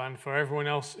Michelle, and for everyone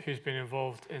else who's been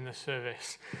involved in the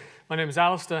service. My name is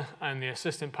Alistair. I'm the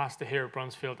assistant pastor here at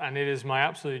Bruntsfield, and it is my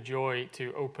absolute joy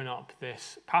to open up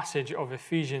this passage of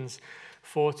Ephesians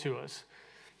 4 to us.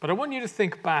 But I want you to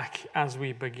think back as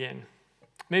we begin.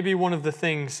 Maybe one of the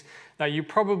things that you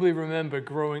probably remember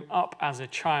growing up as a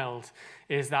child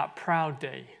is that proud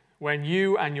day when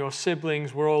you and your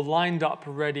siblings were all lined up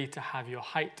ready to have your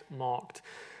height marked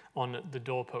on the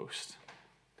doorpost.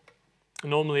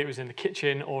 Normally it was in the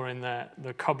kitchen or in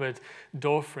the cupboard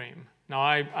door frame. Now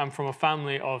I'm from a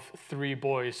family of 3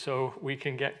 boys, so we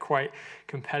can get quite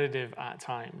competitive at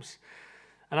times.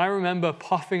 And I remember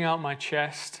puffing out my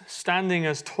chest, standing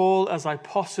as tall as I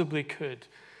possibly could,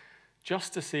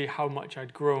 just to see how much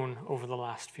I'd grown over the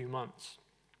last few months.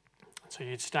 So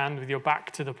you'd stand with your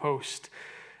back to the post,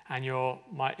 and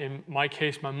in my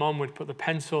case, my mum would put the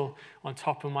pencil on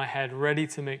top of my head, ready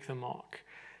to make the mark.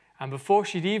 And before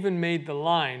she'd even made the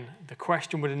line, the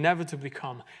question would inevitably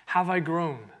come, have I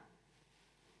grown?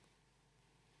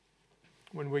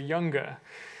 When we're younger,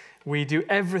 we do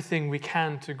everything we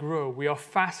can to grow. We are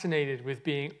fascinated with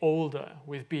being older,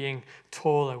 with being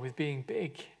taller, with being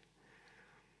big.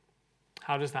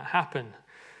 How does that happen?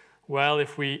 Well,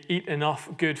 if we eat enough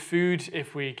good food,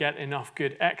 if we get enough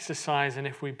good exercise, and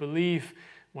if we believe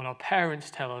what our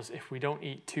parents tell us, if we don't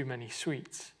eat too many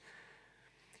sweets.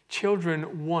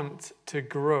 Children want to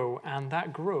grow, and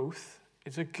that growth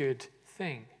is a good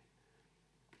thing.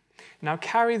 Now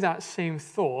carry that same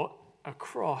thought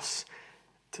across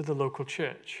to the local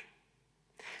church.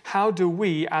 How do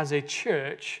we as a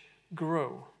church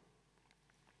grow?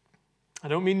 I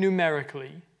don't mean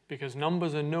numerically, because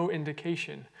numbers are no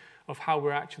indication of how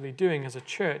we're actually doing as a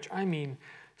church. I mean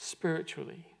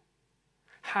spiritually.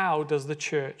 How does the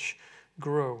church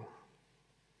grow?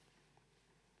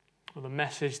 Well, the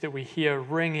message that we hear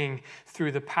ringing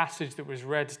through the passage that was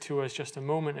read to us just a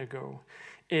moment ago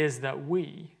is that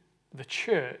we, the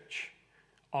church,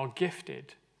 are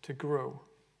gifted to grow.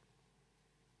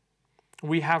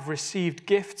 We have received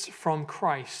gifts from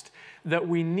Christ that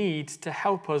we need to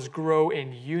help us grow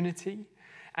in unity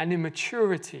and in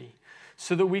maturity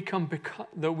so that we can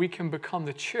become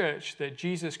the church that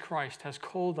Jesus Christ has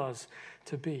called us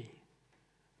to be.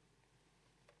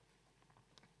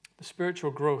 The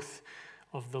spiritual growth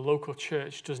of the local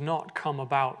church does not come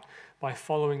about by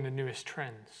following the newest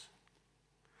trends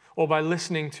or by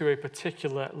listening to a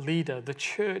particular leader. The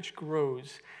church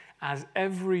grows as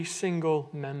every single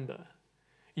member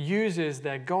uses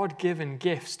their God-given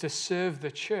gifts to serve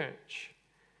the church,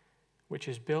 which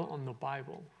is built on the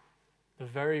Bible, the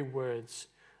very words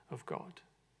of God.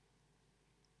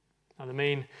 Now, the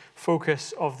main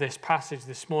focus of this passage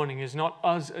this morning is not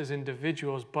us as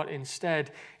individuals, but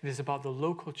instead it is about the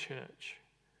local church,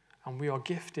 and we are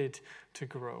gifted to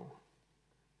grow.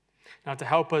 Now, to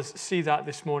help us see that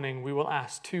this morning, we will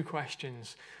ask 2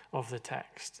 questions of the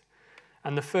text.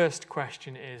 And the first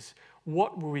question is,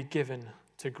 what were we given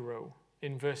to grow?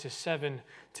 In verses 7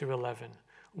 to 11.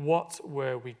 What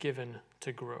were we given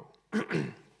to grow?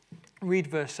 Read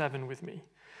verse 7 with me.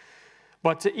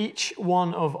 But to each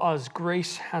one of us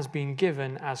grace has been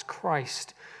given as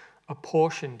Christ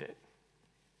apportioned it.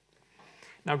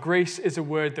 Now, grace is a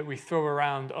word that we throw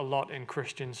around a lot in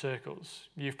Christian circles.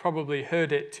 You've probably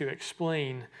heard it to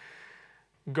explain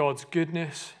God's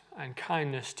goodness and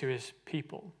kindness to his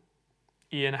people.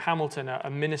 Ian Hamilton, a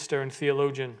minister and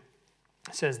theologian,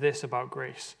 says this about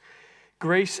grace.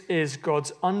 Grace is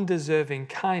God's undeserving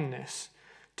kindness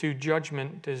to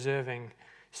judgment-deserving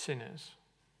sinners.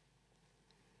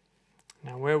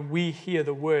 Now, where we hear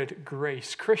the word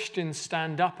grace, Christians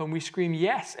stand up and we scream,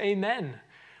 yes, amen.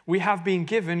 We have been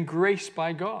given grace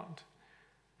by God.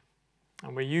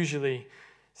 And we usually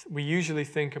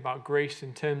think about grace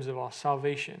in terms of our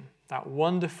salvation, that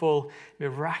wonderful,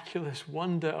 miraculous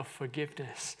wonder of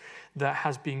forgiveness that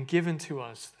has been given to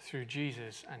us through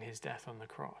Jesus and his death on the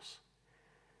cross.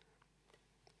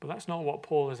 But that's not what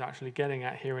Paul is actually getting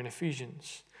at here in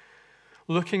Ephesians.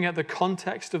 Looking at the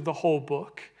context of the whole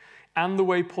book, and the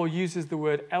way Paul uses the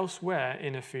word elsewhere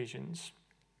in Ephesians,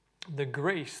 the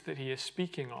grace that he is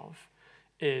speaking of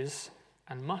is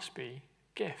and must be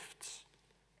gifts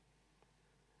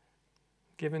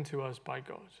given to us by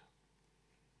God.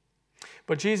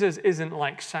 But Jesus isn't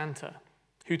like Santa,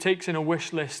 who takes in a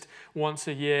wish list once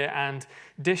a year and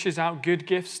dishes out good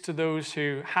gifts to those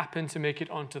who happen to make it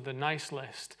onto the nice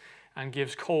list and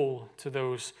gives coal to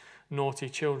those naughty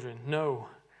children. No,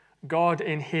 God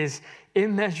in his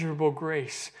immeasurable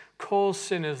grace calls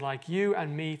sinners like you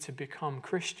and me to become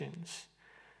Christians.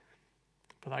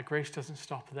 But that grace doesn't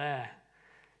stop there,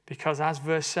 because as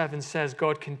verse 7 says,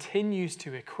 God continues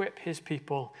to equip his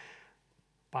people.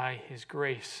 By his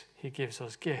grace, he gives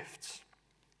us gifts.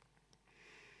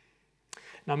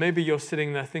 Now, maybe you're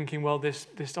sitting there thinking, well, this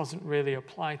doesn't really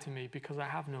apply to me because I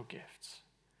have no gifts.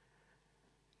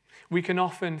 We can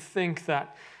often think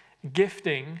that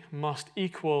gifting must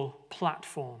equal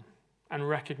platform and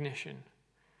recognition.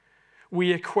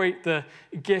 We equate the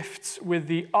gifts with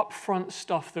the upfront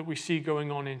stuff that we see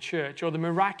going on in church, or the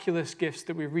miraculous gifts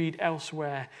that we read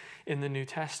elsewhere in the New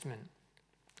Testament.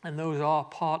 And those are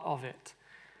part of it.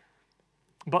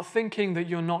 But thinking that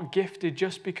you're not gifted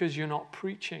just because you're not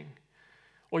preaching,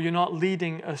 or you're not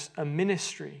leading a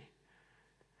ministry,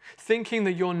 thinking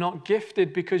that you're not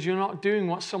gifted because you're not doing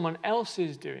what someone else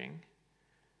is doing,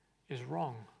 is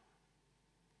wrong.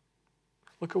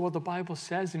 Look at what the Bible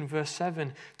says in verse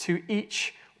 7, to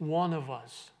each one of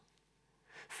us.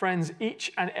 Friends,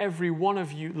 each and every one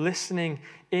of you listening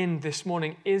in this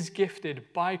morning is gifted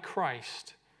by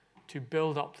Christ to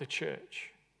build up the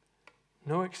church.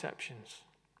 No exceptions.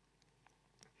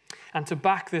 And to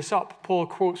back this up, Paul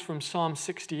quotes from Psalm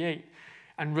 68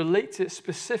 and relates it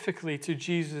specifically to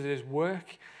Jesus'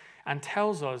 work and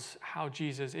tells us how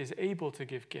Jesus is able to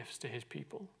give gifts to his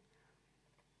people.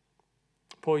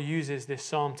 Paul uses this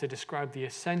psalm to describe the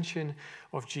ascension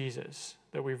of Jesus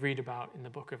that we read about in the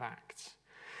book of Acts,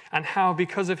 and how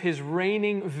because of his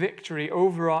reigning victory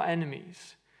over our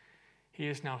enemies, he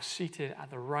is now seated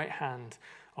at the right hand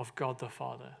of God the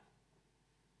Father.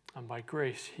 And by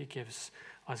grace, he gives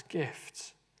us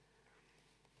gifts.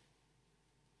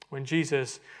 When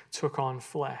Jesus took on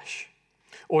flesh,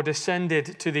 or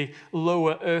descended to the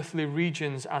lower earthly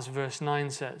regions, as verse 9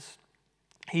 says,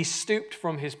 he stooped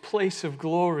from his place of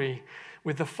glory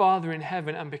with the Father in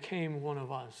heaven and became one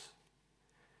of us,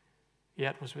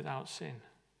 yet was without sin.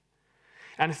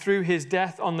 And through his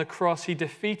death on the cross, he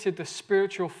defeated the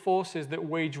spiritual forces that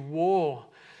wage war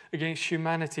against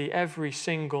humanity every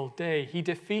single day. He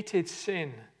defeated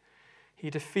sin. He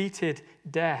defeated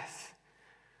death.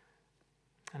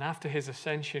 And after his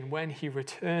ascension, when he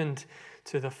returned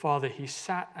to the Father, he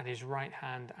sat at his right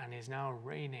hand and is now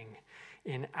reigning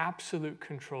in absolute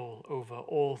control over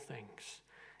all things,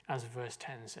 as verse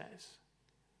 10 says.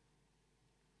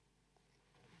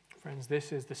 Friends,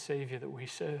 this is the Savior that we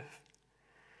serve.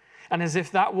 And as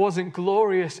if that wasn't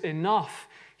glorious enough,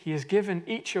 he has given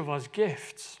each of us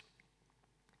gifts.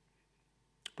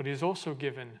 But he has also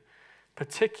given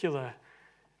gifted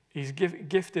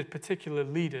particular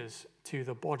leaders to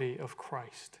the body of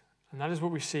Christ. And that is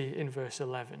what we see in verse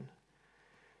 11.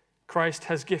 Christ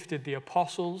has gifted the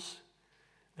apostles,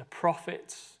 the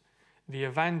prophets, the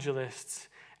evangelists,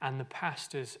 and the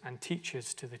pastors and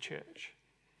teachers to the church.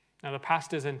 Now, the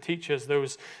pastors and teachers,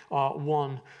 those are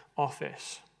one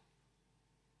office,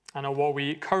 and are what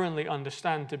we currently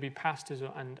understand to be pastors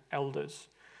and elders.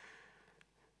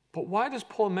 But why does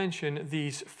Paul mention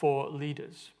these four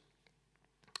leaders?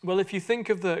 Well, if you think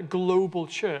of the global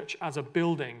church as a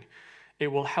building, it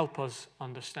will help us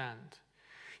understand.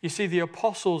 You see, the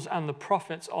apostles and the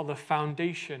prophets are the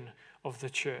foundation of the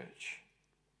church.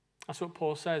 That's what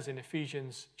Paul says in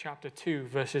Ephesians chapter 2,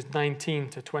 verses 19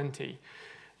 to 20.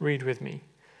 Read with me.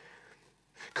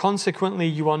 Consequently,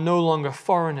 you are no longer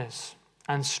foreigners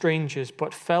and strangers,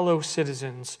 but fellow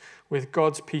citizens with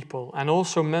God's people and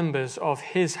also members of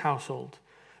his household,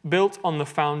 built on the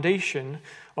foundation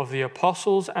of the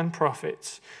apostles and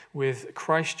prophets, with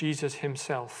Christ Jesus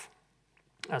himself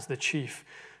as the chief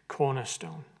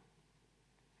cornerstone.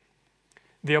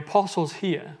 The apostles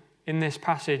here in this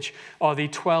passage are the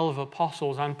 12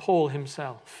 apostles and Paul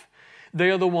himself.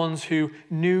 They are the ones who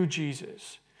knew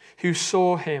Jesus, who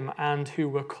saw him, and who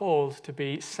were called to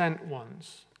be sent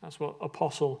ones. That's what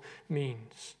apostle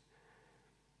means.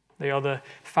 They are the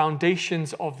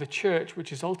foundations of the church,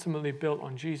 which is ultimately built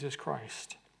on Jesus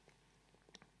Christ.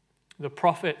 The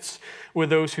prophets were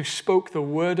those who spoke the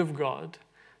word of God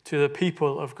to the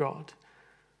people of God.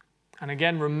 And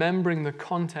again, remembering the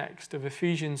context of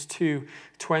Ephesians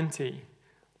 2:20,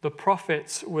 the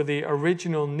prophets were the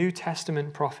original New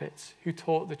Testament prophets who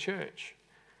taught the church.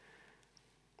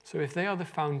 So if they are the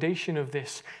foundation of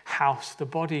this house, the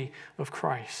body of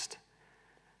Christ,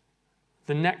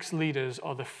 the next leaders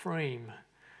are the frame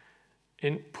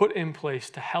put in place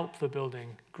to help the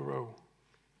building grow.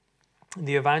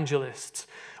 The evangelists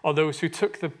are those who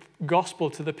took the gospel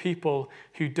to the people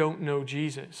who don't know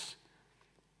Jesus.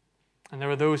 And there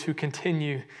are those who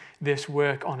continue this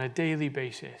work on a daily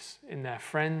basis in their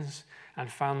friends and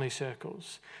family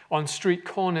circles, on street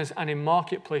corners and in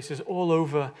marketplaces all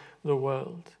over the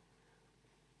world.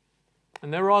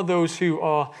 And there are those who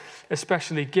are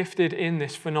especially gifted in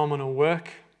this phenomenal work.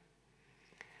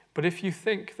 But if you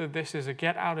think that this is a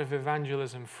get out of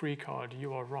evangelism free card,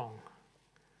 you are wrong.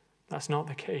 That's not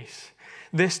the case.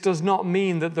 This does not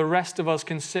mean that the rest of us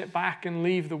can sit back and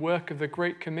leave the work of the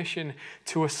Great Commission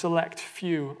to a select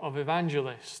few of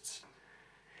evangelists.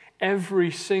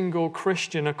 Every single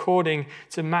Christian, according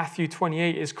to Matthew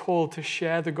 28, is called to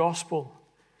share the gospel.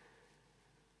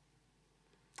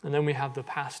 And then we have the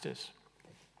pastors,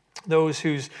 those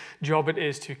whose job it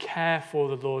is to care for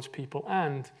the Lord's people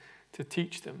and to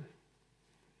teach them.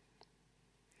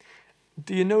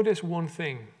 Do you notice one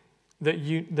thing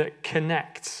that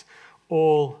connects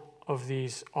all of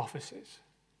these offices?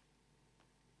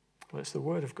 Well, it's the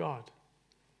Word of God.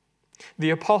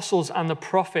 The apostles and the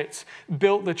prophets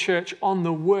built the church on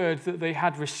the word that they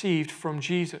had received from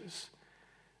Jesus.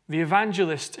 The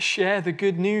evangelists share the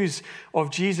good news of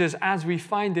Jesus as we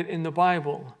find it in the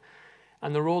Bible.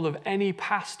 And the role of any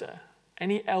pastor,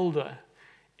 any elder,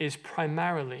 is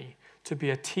primarily to be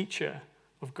a teacher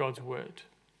of God's word.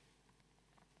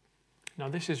 Now,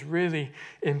 this is really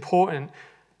important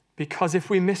because if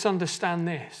we misunderstand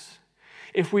this,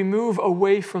 if we move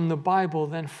away from the Bible,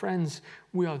 then friends,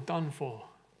 we are done for.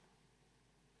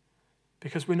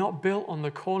 Because we're not built on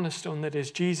the cornerstone that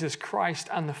is Jesus Christ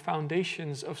and the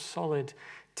foundations of solid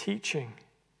teaching.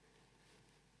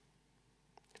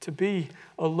 To be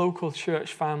a local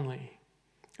church family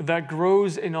that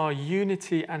grows in our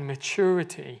unity and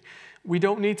maturity, we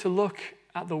don't need to look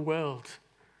at the world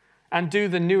and do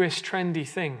the newest trendy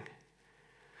thing.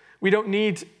 We don't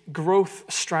need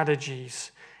growth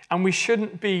strategies, and we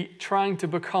shouldn't be trying to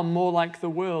become more like the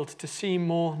world to seem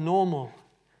more normal.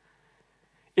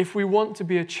 If we want to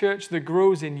be a church that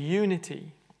grows in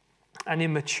unity and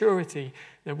in maturity,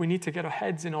 then we need to get our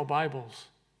heads in our Bibles.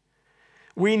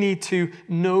 We need to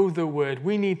know the Word.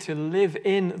 We need to live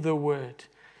in the Word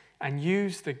and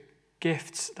use the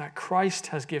gifts that Christ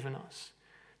has given us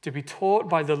to be taught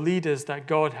by the leaders that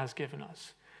God has given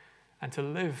us and to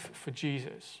live for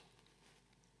Jesus.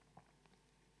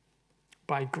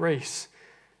 By grace,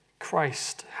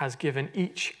 Christ has given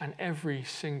each and every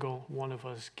single one of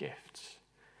us gifts.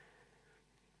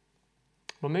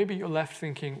 But maybe you're left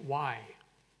thinking, why?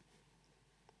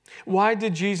 Why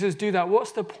did Jesus do that?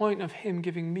 What's the point of him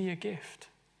giving me a gift?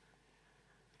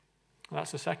 Well,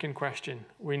 that's the second question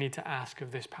we need to ask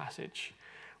of this passage.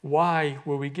 Why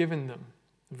were we given them?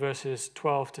 Verses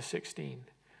 12 to 16.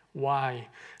 Why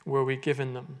were we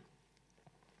given them?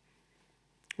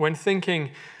 When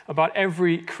thinking about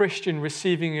every Christian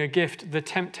receiving a gift, the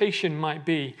temptation might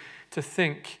be to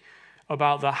think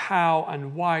about the how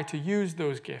and why to use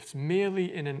those gifts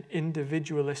merely in an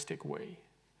individualistic way.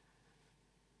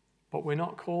 But we're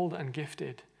not called and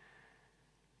gifted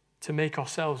to make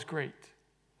ourselves great.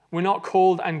 We're not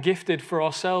called and gifted for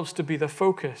ourselves to be the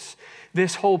focus.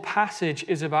 This whole passage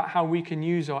is about how we can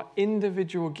use our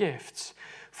individual gifts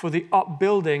for the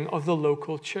upbuilding of the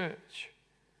local church.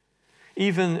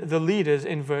 Even the leaders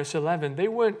in verse 11, they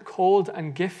weren't called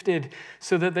and gifted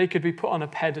so that they could be put on a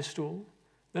pedestal.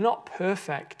 They're not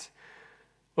perfect,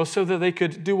 or so that they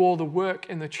could do all the work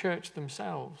in the church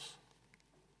themselves.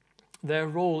 Their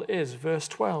role is, verse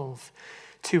 12,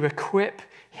 to equip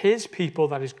his people,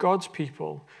 that is God's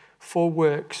people, for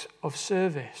works of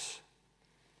service.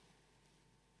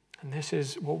 And this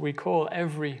is what we call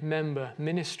every member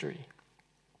ministry.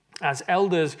 As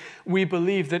elders, we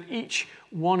believe that each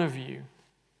one of you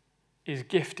is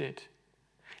gifted,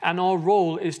 and our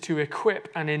role is to equip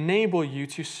and enable you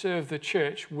to serve the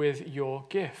church with your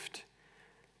gift.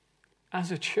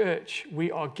 As a church,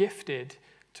 we are gifted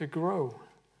to grow.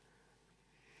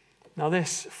 Now,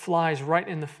 this flies right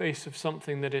in the face of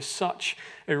something that is such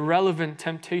a relevant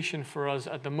temptation for us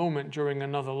at the moment during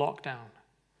another lockdown.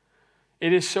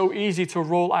 It is so easy to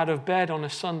roll out of bed on a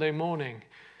Sunday morning,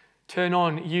 turn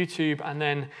on YouTube, and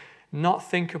then not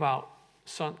think about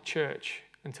church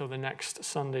until the next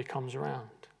Sunday comes around.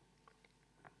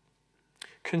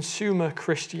 Consumer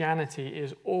Christianity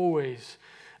is always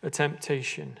a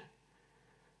temptation,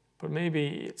 but maybe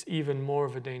it's even more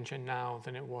of a danger now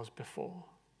than it was before.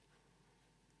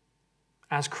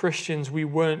 As Christians, we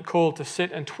weren't called to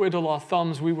sit and twiddle our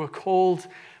thumbs. We were called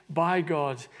by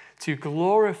God to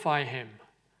glorify him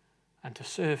and to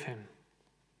serve him.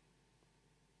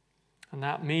 And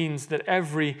that means that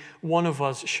every one of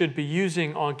us should be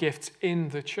using our gifts in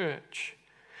the church.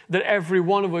 That every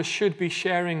one of us should be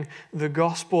sharing the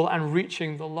gospel and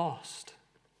reaching the lost.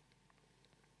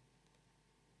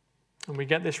 And we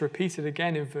get this repeated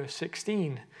again in verse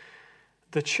 16.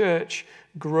 The church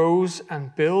grows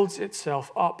and builds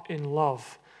itself up in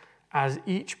love as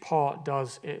each part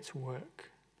does its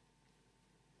work.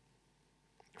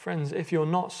 Friends, if you're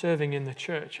not serving in the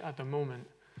church at the moment,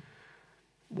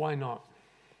 why not?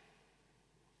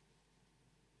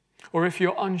 Or if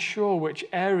you're unsure which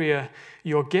area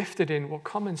you're gifted in, well,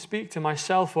 come and speak to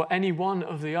myself or any one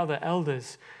of the other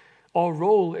elders. Our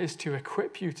role is to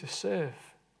equip you to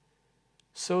serve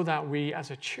so that we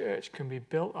as a church can be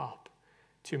built up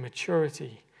to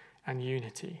maturity and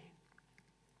unity.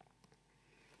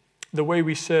 The way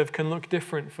we serve can look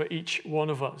different for each one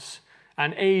of us,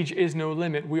 and age is no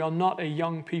limit. We are not a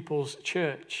young people's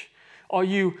church. Are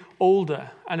you older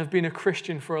and have been a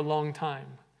Christian for a long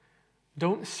time?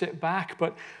 Don't sit back,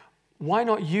 but why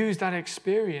not use that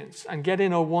experience and get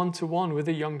in a one-to-one with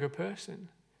a younger person?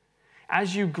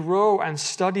 As you grow and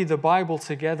study the Bible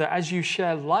together, as you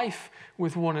share life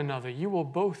with one another, you will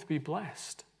both be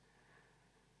blessed.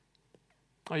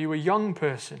 Are you a young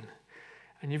person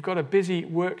and you've got a busy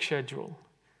work schedule?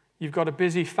 You've got a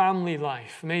busy family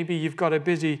life. Maybe you've got a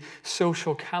busy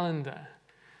social calendar.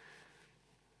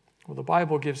 Well, the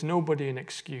Bible gives nobody an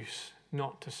excuse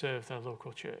not to serve their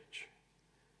local church.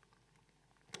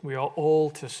 We are all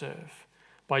to serve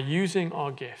by using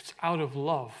our gifts out of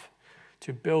love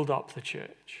to build up the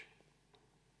church.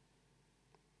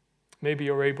 Maybe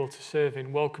you're able to serve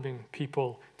in welcoming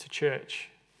people to church,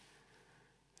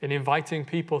 in inviting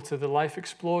people to the Life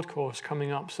Explored course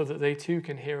coming up so that they too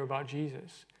can hear about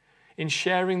Jesus, in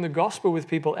sharing the gospel with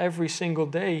people every single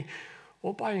day,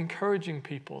 or by encouraging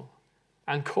people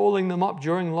and calling them up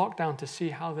during lockdown to see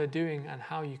how they're doing and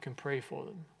how you can pray for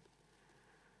them.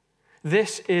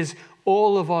 This is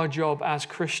all of our job as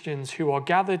Christians who are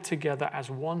gathered together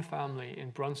as one family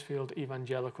in Bruntsfield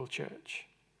Evangelical Church.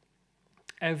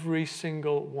 Every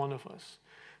single one of us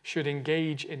should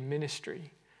engage in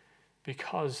ministry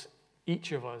because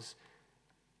each of us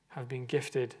have been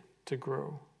gifted to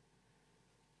grow.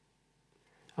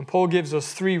 And Paul gives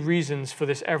us 3 reasons for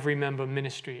this every member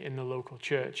ministry in the local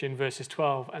church in verses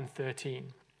 12 and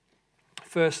 13.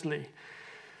 Firstly,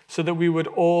 so that we would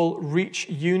all reach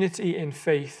unity in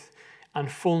faith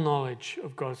and full knowledge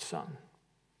of God's Son.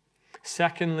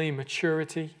 Secondly,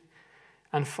 maturity.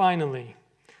 And finally,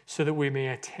 so that we may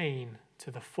attain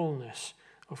to the fullness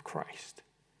of Christ.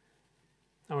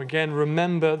 Now again,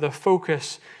 remember the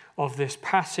focus of this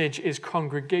passage is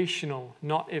congregational,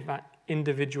 not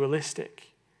individualistic.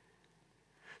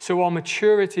 So our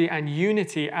maturity and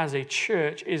unity as a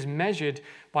church is measured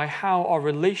by how our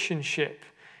relationship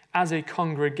as a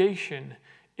congregation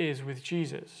is with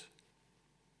Jesus.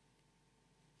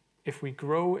 If we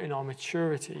grow in our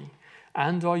maturity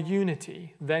and our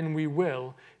unity, then we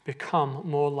will become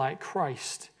more like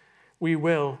Christ. We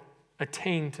will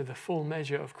attain to the full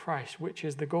measure of Christ, which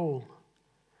is the goal.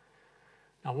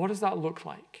 Now, what does that look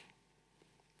like?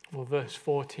 Well, verse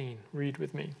 14, read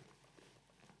with me.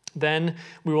 Then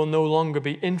we will no longer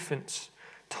be infants,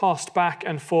 tossed back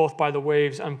and forth by the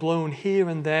waves and blown here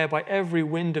and there by every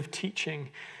wind of teaching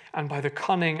and by the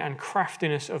cunning and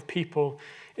craftiness of people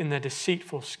in their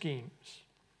deceitful schemes.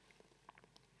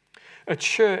 A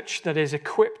church that is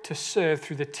equipped to serve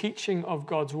through the teaching of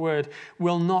God's word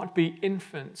will not be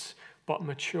infants, but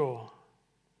mature.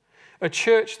 A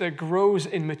church that grows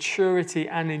in maturity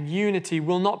and in unity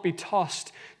will not be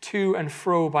tossed to and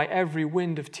fro by every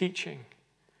wind of teaching.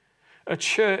 A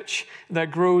church that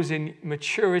grows in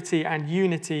maturity and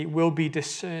unity will be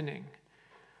discerning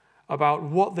about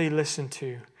what they listen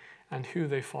to and who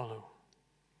they follow.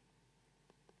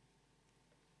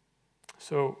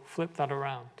 So flip that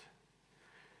around.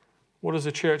 What does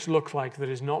a church look like that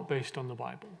is not based on the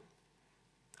Bible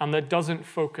and that doesn't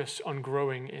focus on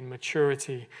growing in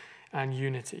maturity and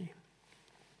unity?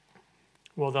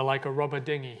 Well, they're like a rubber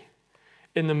dinghy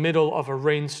in the middle of a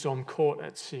rainstorm caught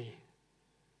at sea.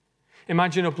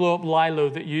 Imagine a blow-up lilo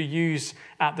that you use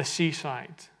at the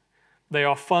seaside. They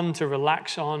are fun to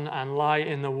relax on and lie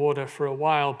in the water for a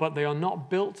while, but they are not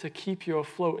built to keep you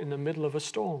afloat in the middle of a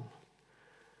storm.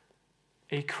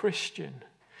 A Christian,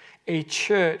 a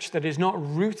church that is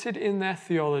not rooted in their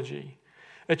theology,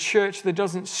 a church that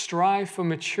doesn't strive for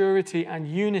maturity and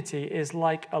unity is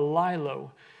like a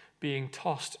lilo being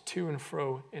tossed to and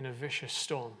fro in a vicious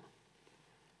storm.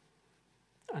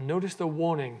 And notice the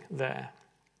warning there,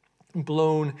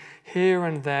 blown here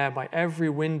and there by every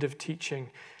wind of teaching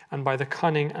and by the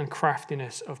cunning and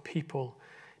craftiness of people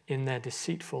in their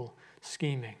deceitful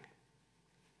scheming.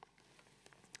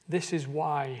 This is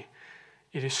why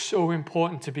it is so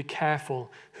important to be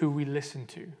careful who we listen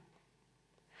to.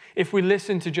 If we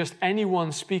listen to just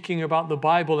anyone speaking about the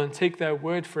Bible and take their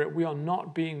word for it, we are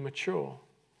not being mature.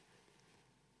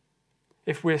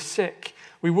 If we're sick,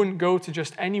 we wouldn't go to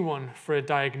just anyone for a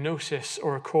diagnosis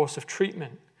or a course of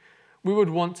treatment. We would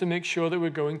want to make sure that we're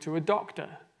going to a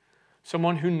doctor,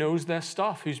 someone who knows their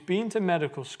stuff, who's been to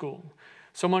medical school,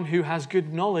 someone who has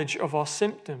good knowledge of our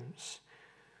symptoms.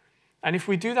 And if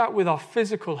we do that with our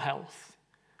physical health,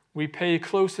 we pay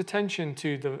close attention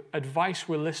to the advice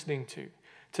we're listening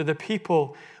to the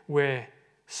people we're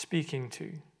speaking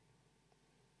to.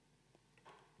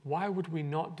 Why would we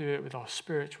not do it with our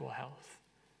spiritual health?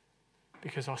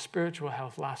 Because our spiritual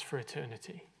health lasts for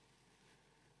eternity.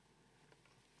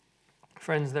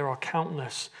 Friends, there are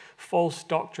countless false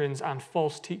doctrines and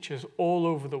false teachers all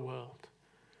over the world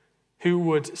who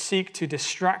would seek to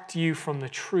distract you from the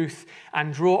truth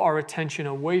and draw our attention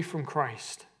away from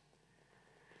Christ.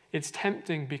 It's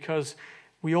tempting because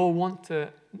we all want to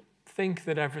think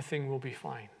that everything will be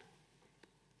fine.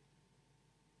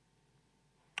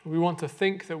 We want to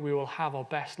think that we will have our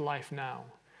best life now,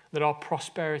 that our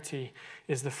prosperity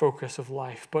is the focus of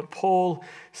life. But Paul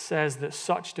says that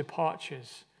such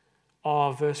departures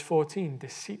are, verse 14,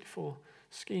 deceitful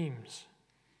schemes.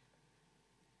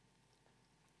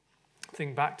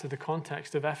 Think back to the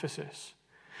context of Ephesus.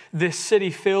 This city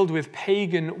filled with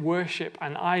pagan worship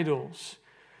and idols.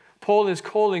 Paul is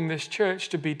calling this church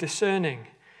to be discerning,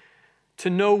 to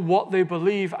know what they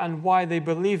believe and why they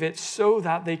believe it, so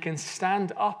that they can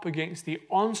stand up against the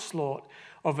onslaught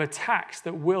of attacks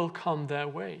that will come their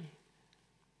way.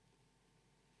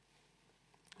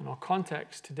 And our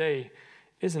context today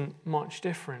isn't much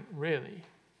different, really.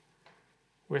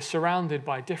 We're surrounded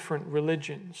by different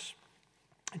religions,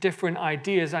 different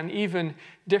ideas, and even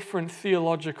different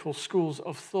theological schools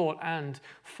of thought and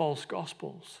false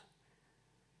gospels.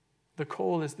 The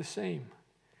call is the same.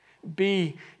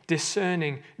 Be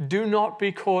discerning. Do not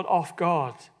be caught off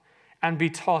guard and be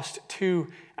tossed to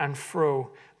and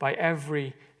fro by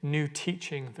every new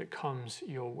teaching that comes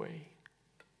your way.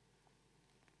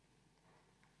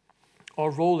 Our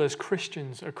role as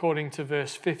Christians, according to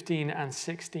verse 15 and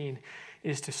 16,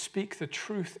 is to speak the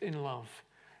truth in love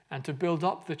and to build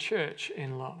up the church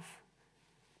in love.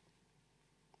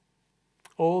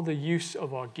 All the use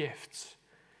of our gifts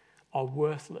are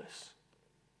worthless,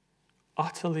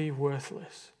 utterly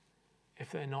worthless,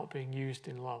 if they're not being used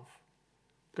in love.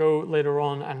 Go later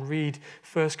on and read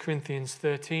 1 Corinthians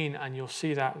 13 and you'll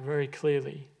see that very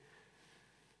clearly.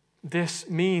 This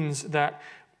means that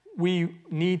we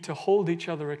need to hold each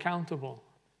other accountable,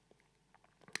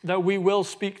 that we will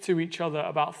speak to each other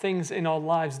about things in our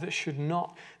lives that should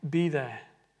not be there.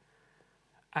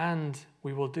 And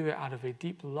we will do it out of a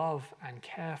deep love and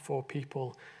care for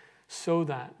people so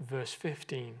that, verse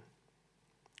 15,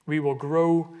 we will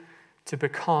grow to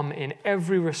become in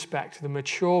every respect the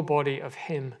mature body of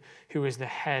Him who is the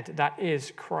head, that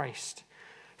is Christ.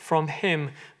 From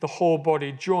Him, the whole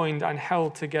body, joined and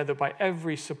held together by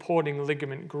every supporting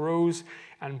ligament, grows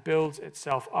and builds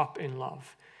itself up in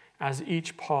love as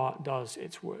each part does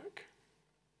its work.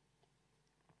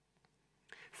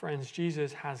 Friends,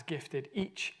 Jesus has gifted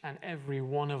each and every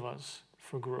one of us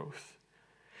for growth.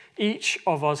 Each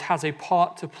of us has a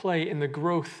part to play in the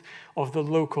growth of the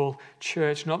local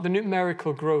church, not the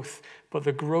numerical growth, but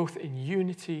the growth in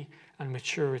unity and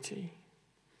maturity,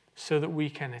 so that we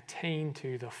can attain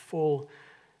to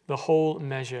the whole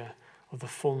measure of the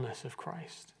fullness of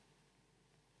Christ.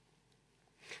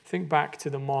 Think back to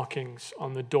the markings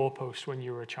on the doorpost when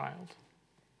you were a child.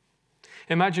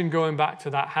 Imagine going back to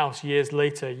that house years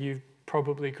later. You've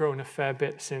probably grown a fair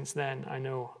bit since then. I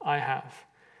know I have.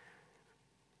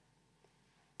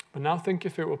 But now think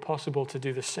if it were possible to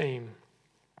do the same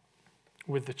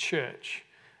with the church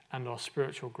and our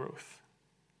spiritual growth.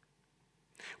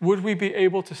 Would we be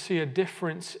able to see a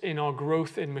difference in our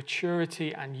growth in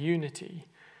maturity and unity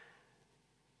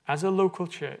as a local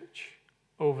church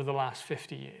over the last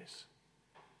 50 years,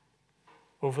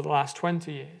 over the last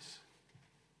 20 years,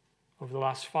 over the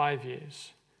last 5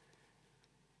 years?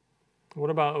 What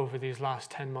about over these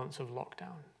last 10 months of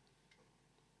lockdown?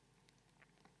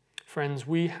 Friends,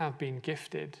 we have been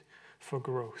gifted for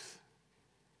growth.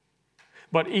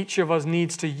 But each of us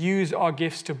needs to use our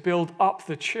gifts to build up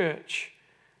the church,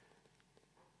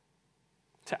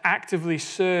 to actively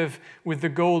serve with the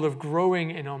goal of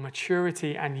growing in our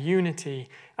maturity and unity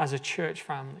as a church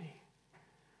family.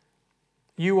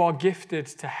 You are gifted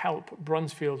to help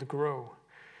Bruntsfield grow.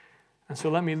 And so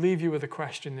let me leave you with a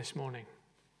question this morning.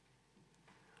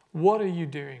 What are you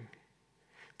doing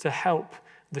to help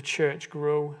the church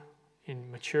grow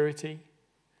in maturity,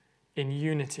 in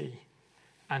unity,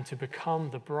 and to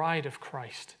become the bride of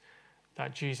Christ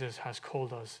that Jesus has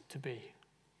called us to be?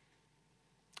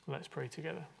 Let's pray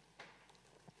together.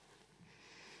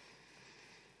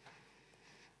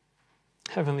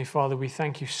 Heavenly Father, we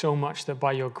thank you so much that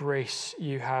by your grace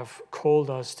you have called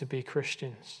us to be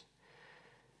Christians.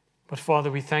 But Father,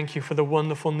 we thank you for the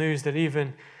wonderful news that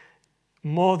even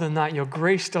more than that, your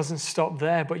grace doesn't stop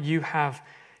there, but you have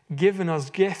given us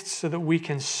gifts so that we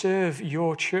can serve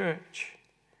your church.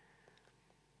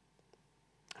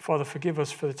 Father, forgive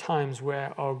us for the times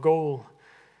where our goal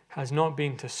has not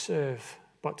been to serve,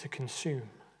 but to consume.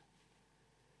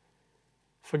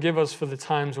 Forgive us for the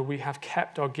times where we have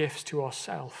kept our gifts to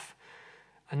ourselves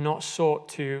and not sought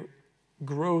to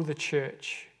grow the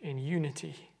church in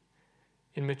unity,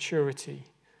 in maturity,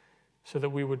 so that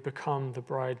we would become the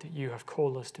bride that you have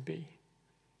called us to be.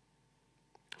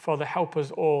 Father, help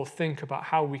us all think about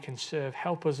how we can serve.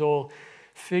 Help us all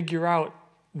figure out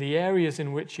the areas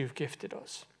in which you've gifted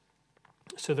us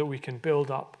so that we can build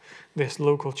up this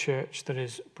local church that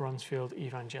is Bruntsfield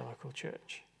Evangelical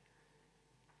Church.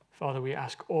 Father, we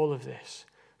ask all of this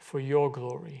for your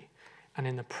glory and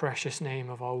in the precious name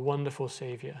of our wonderful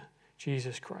Savior,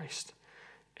 Jesus Christ.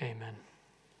 Amen.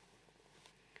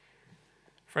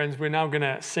 Friends, we're now going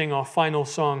to sing our final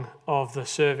song of the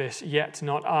service, Yet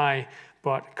Not I,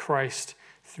 but Christ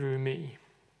Through Me.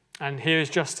 And here's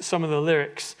just some of the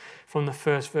lyrics from the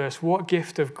first verse. What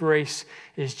gift of grace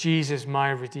is Jesus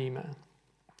my Redeemer?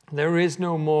 There is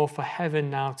no more for heaven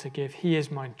now to give. He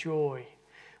is my joy,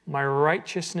 my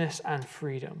righteousness and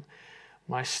freedom,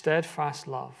 my steadfast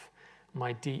love,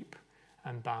 my deep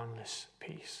and boundless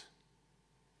peace.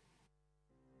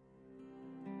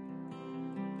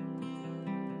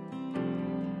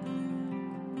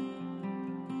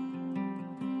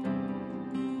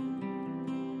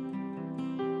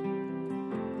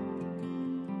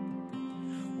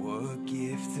 What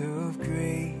gift of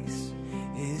grace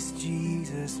is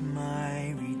Jesus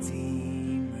my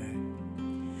Redeemer?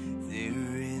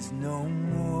 There is no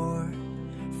more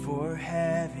for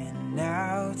heaven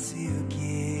now to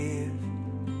give.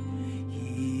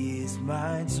 He is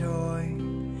my joy,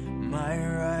 my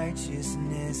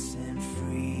righteousness and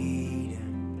freedom,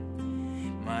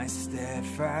 my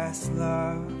steadfast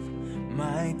love,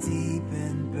 my deep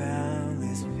and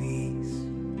boundless peace.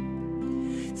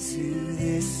 To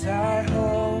this I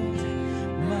hold,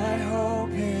 my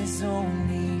hope is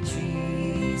only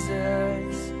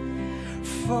Jesus.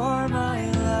 For my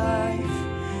life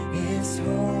is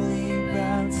wholly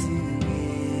bound to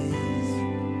His.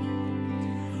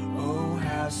 Oh,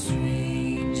 how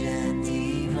strange and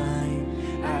divine,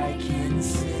 I can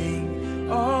sing,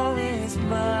 all is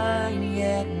mine,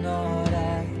 yet not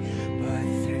I, but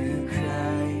through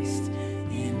Christ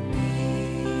in me.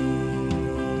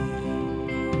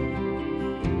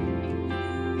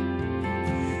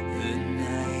 The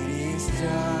night is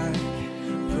dark,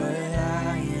 but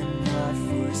I am not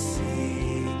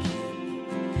forsaken,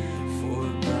 for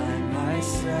by my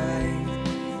side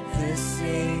the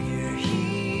Savior,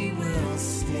 He will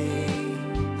stay.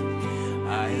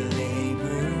 I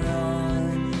labor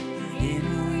on in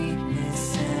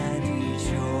weakness and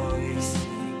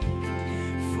rejoicing,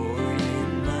 for in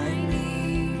my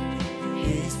need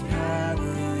His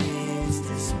power is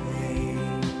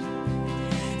displayed.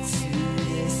 To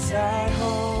this I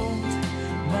hold,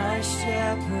 my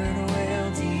shepherd will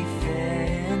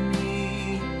defend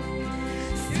me.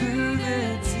 Through the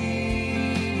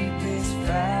deepest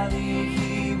valley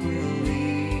He will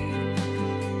lead.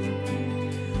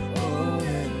 Oh,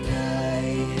 the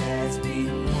night has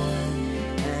been won,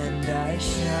 and I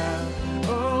shall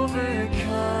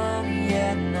overcome,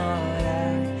 yet not I,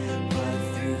 but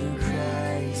through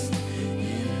Christ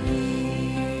in me.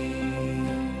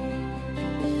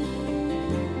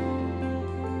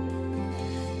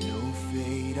 No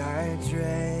fate I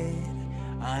dread,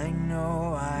 I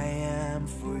know I am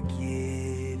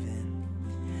forgiven.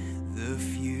 The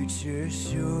future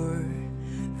sure,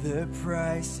 the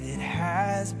price it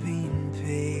has been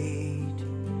paid.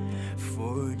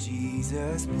 For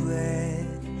Jesus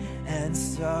bled and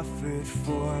suffered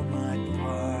for my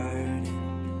pardon,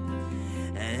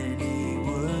 and He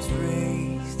was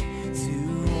raised to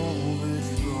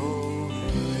overthrow the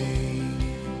grave.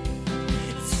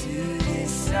 To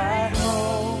this I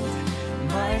hold,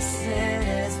 my sin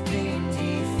has been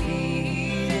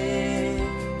defeated.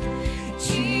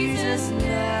 Jesus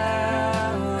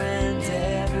now and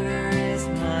ever is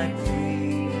my plea.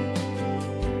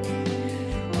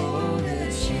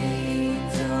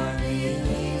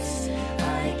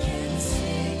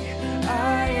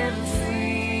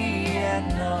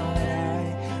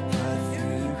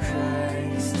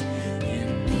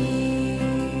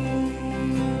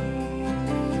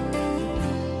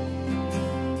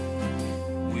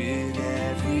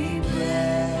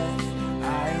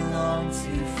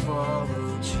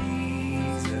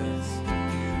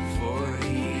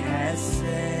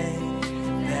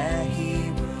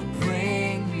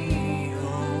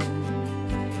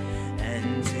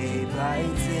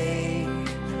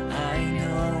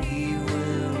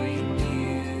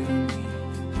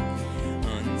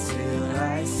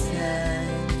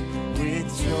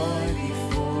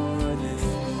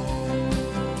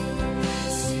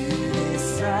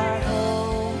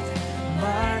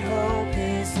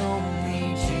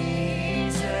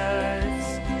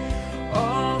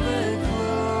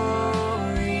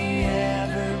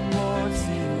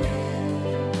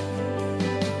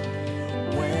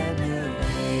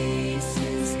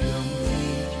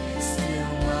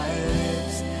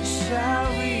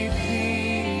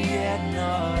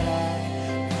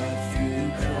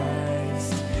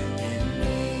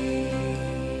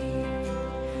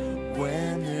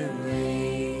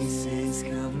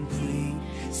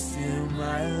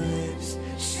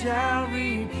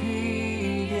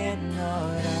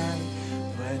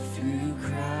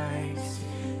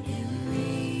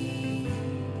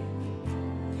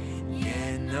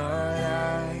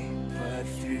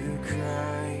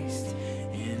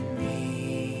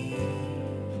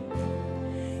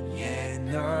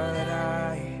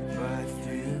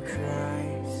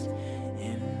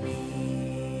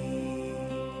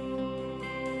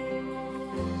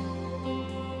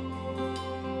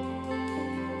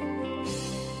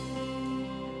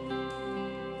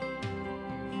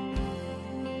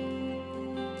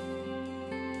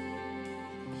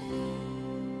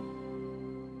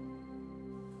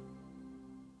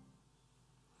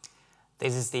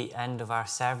 This is the end of our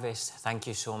service. Thank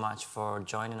you so much for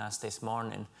joining us this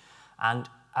morning. And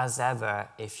as ever,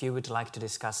 if you would like to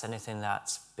discuss anything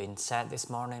that's been said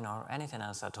this morning or anything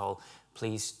else at all,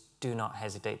 please do not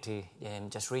hesitate to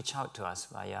just reach out to us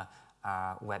via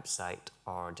our website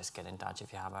or just get in touch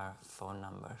if you have our phone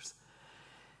numbers.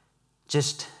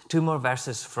 Just 2 more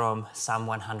verses from Psalm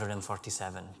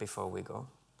 147 before we go.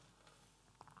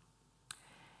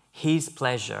 His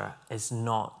pleasure is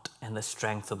not in the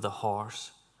strength of the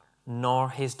horse, nor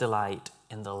his delight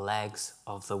in the legs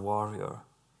of the warrior.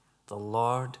 The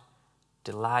Lord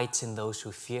delights in those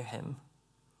who fear him,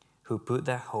 who put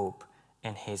their hope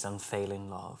in his unfailing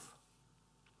love.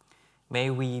 May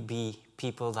we be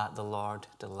people that the Lord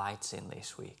delights in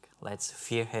this week. Let's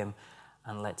fear him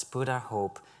and let's put our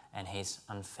hope in his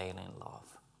unfailing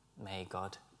love. May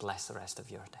God bless the rest of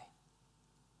your day.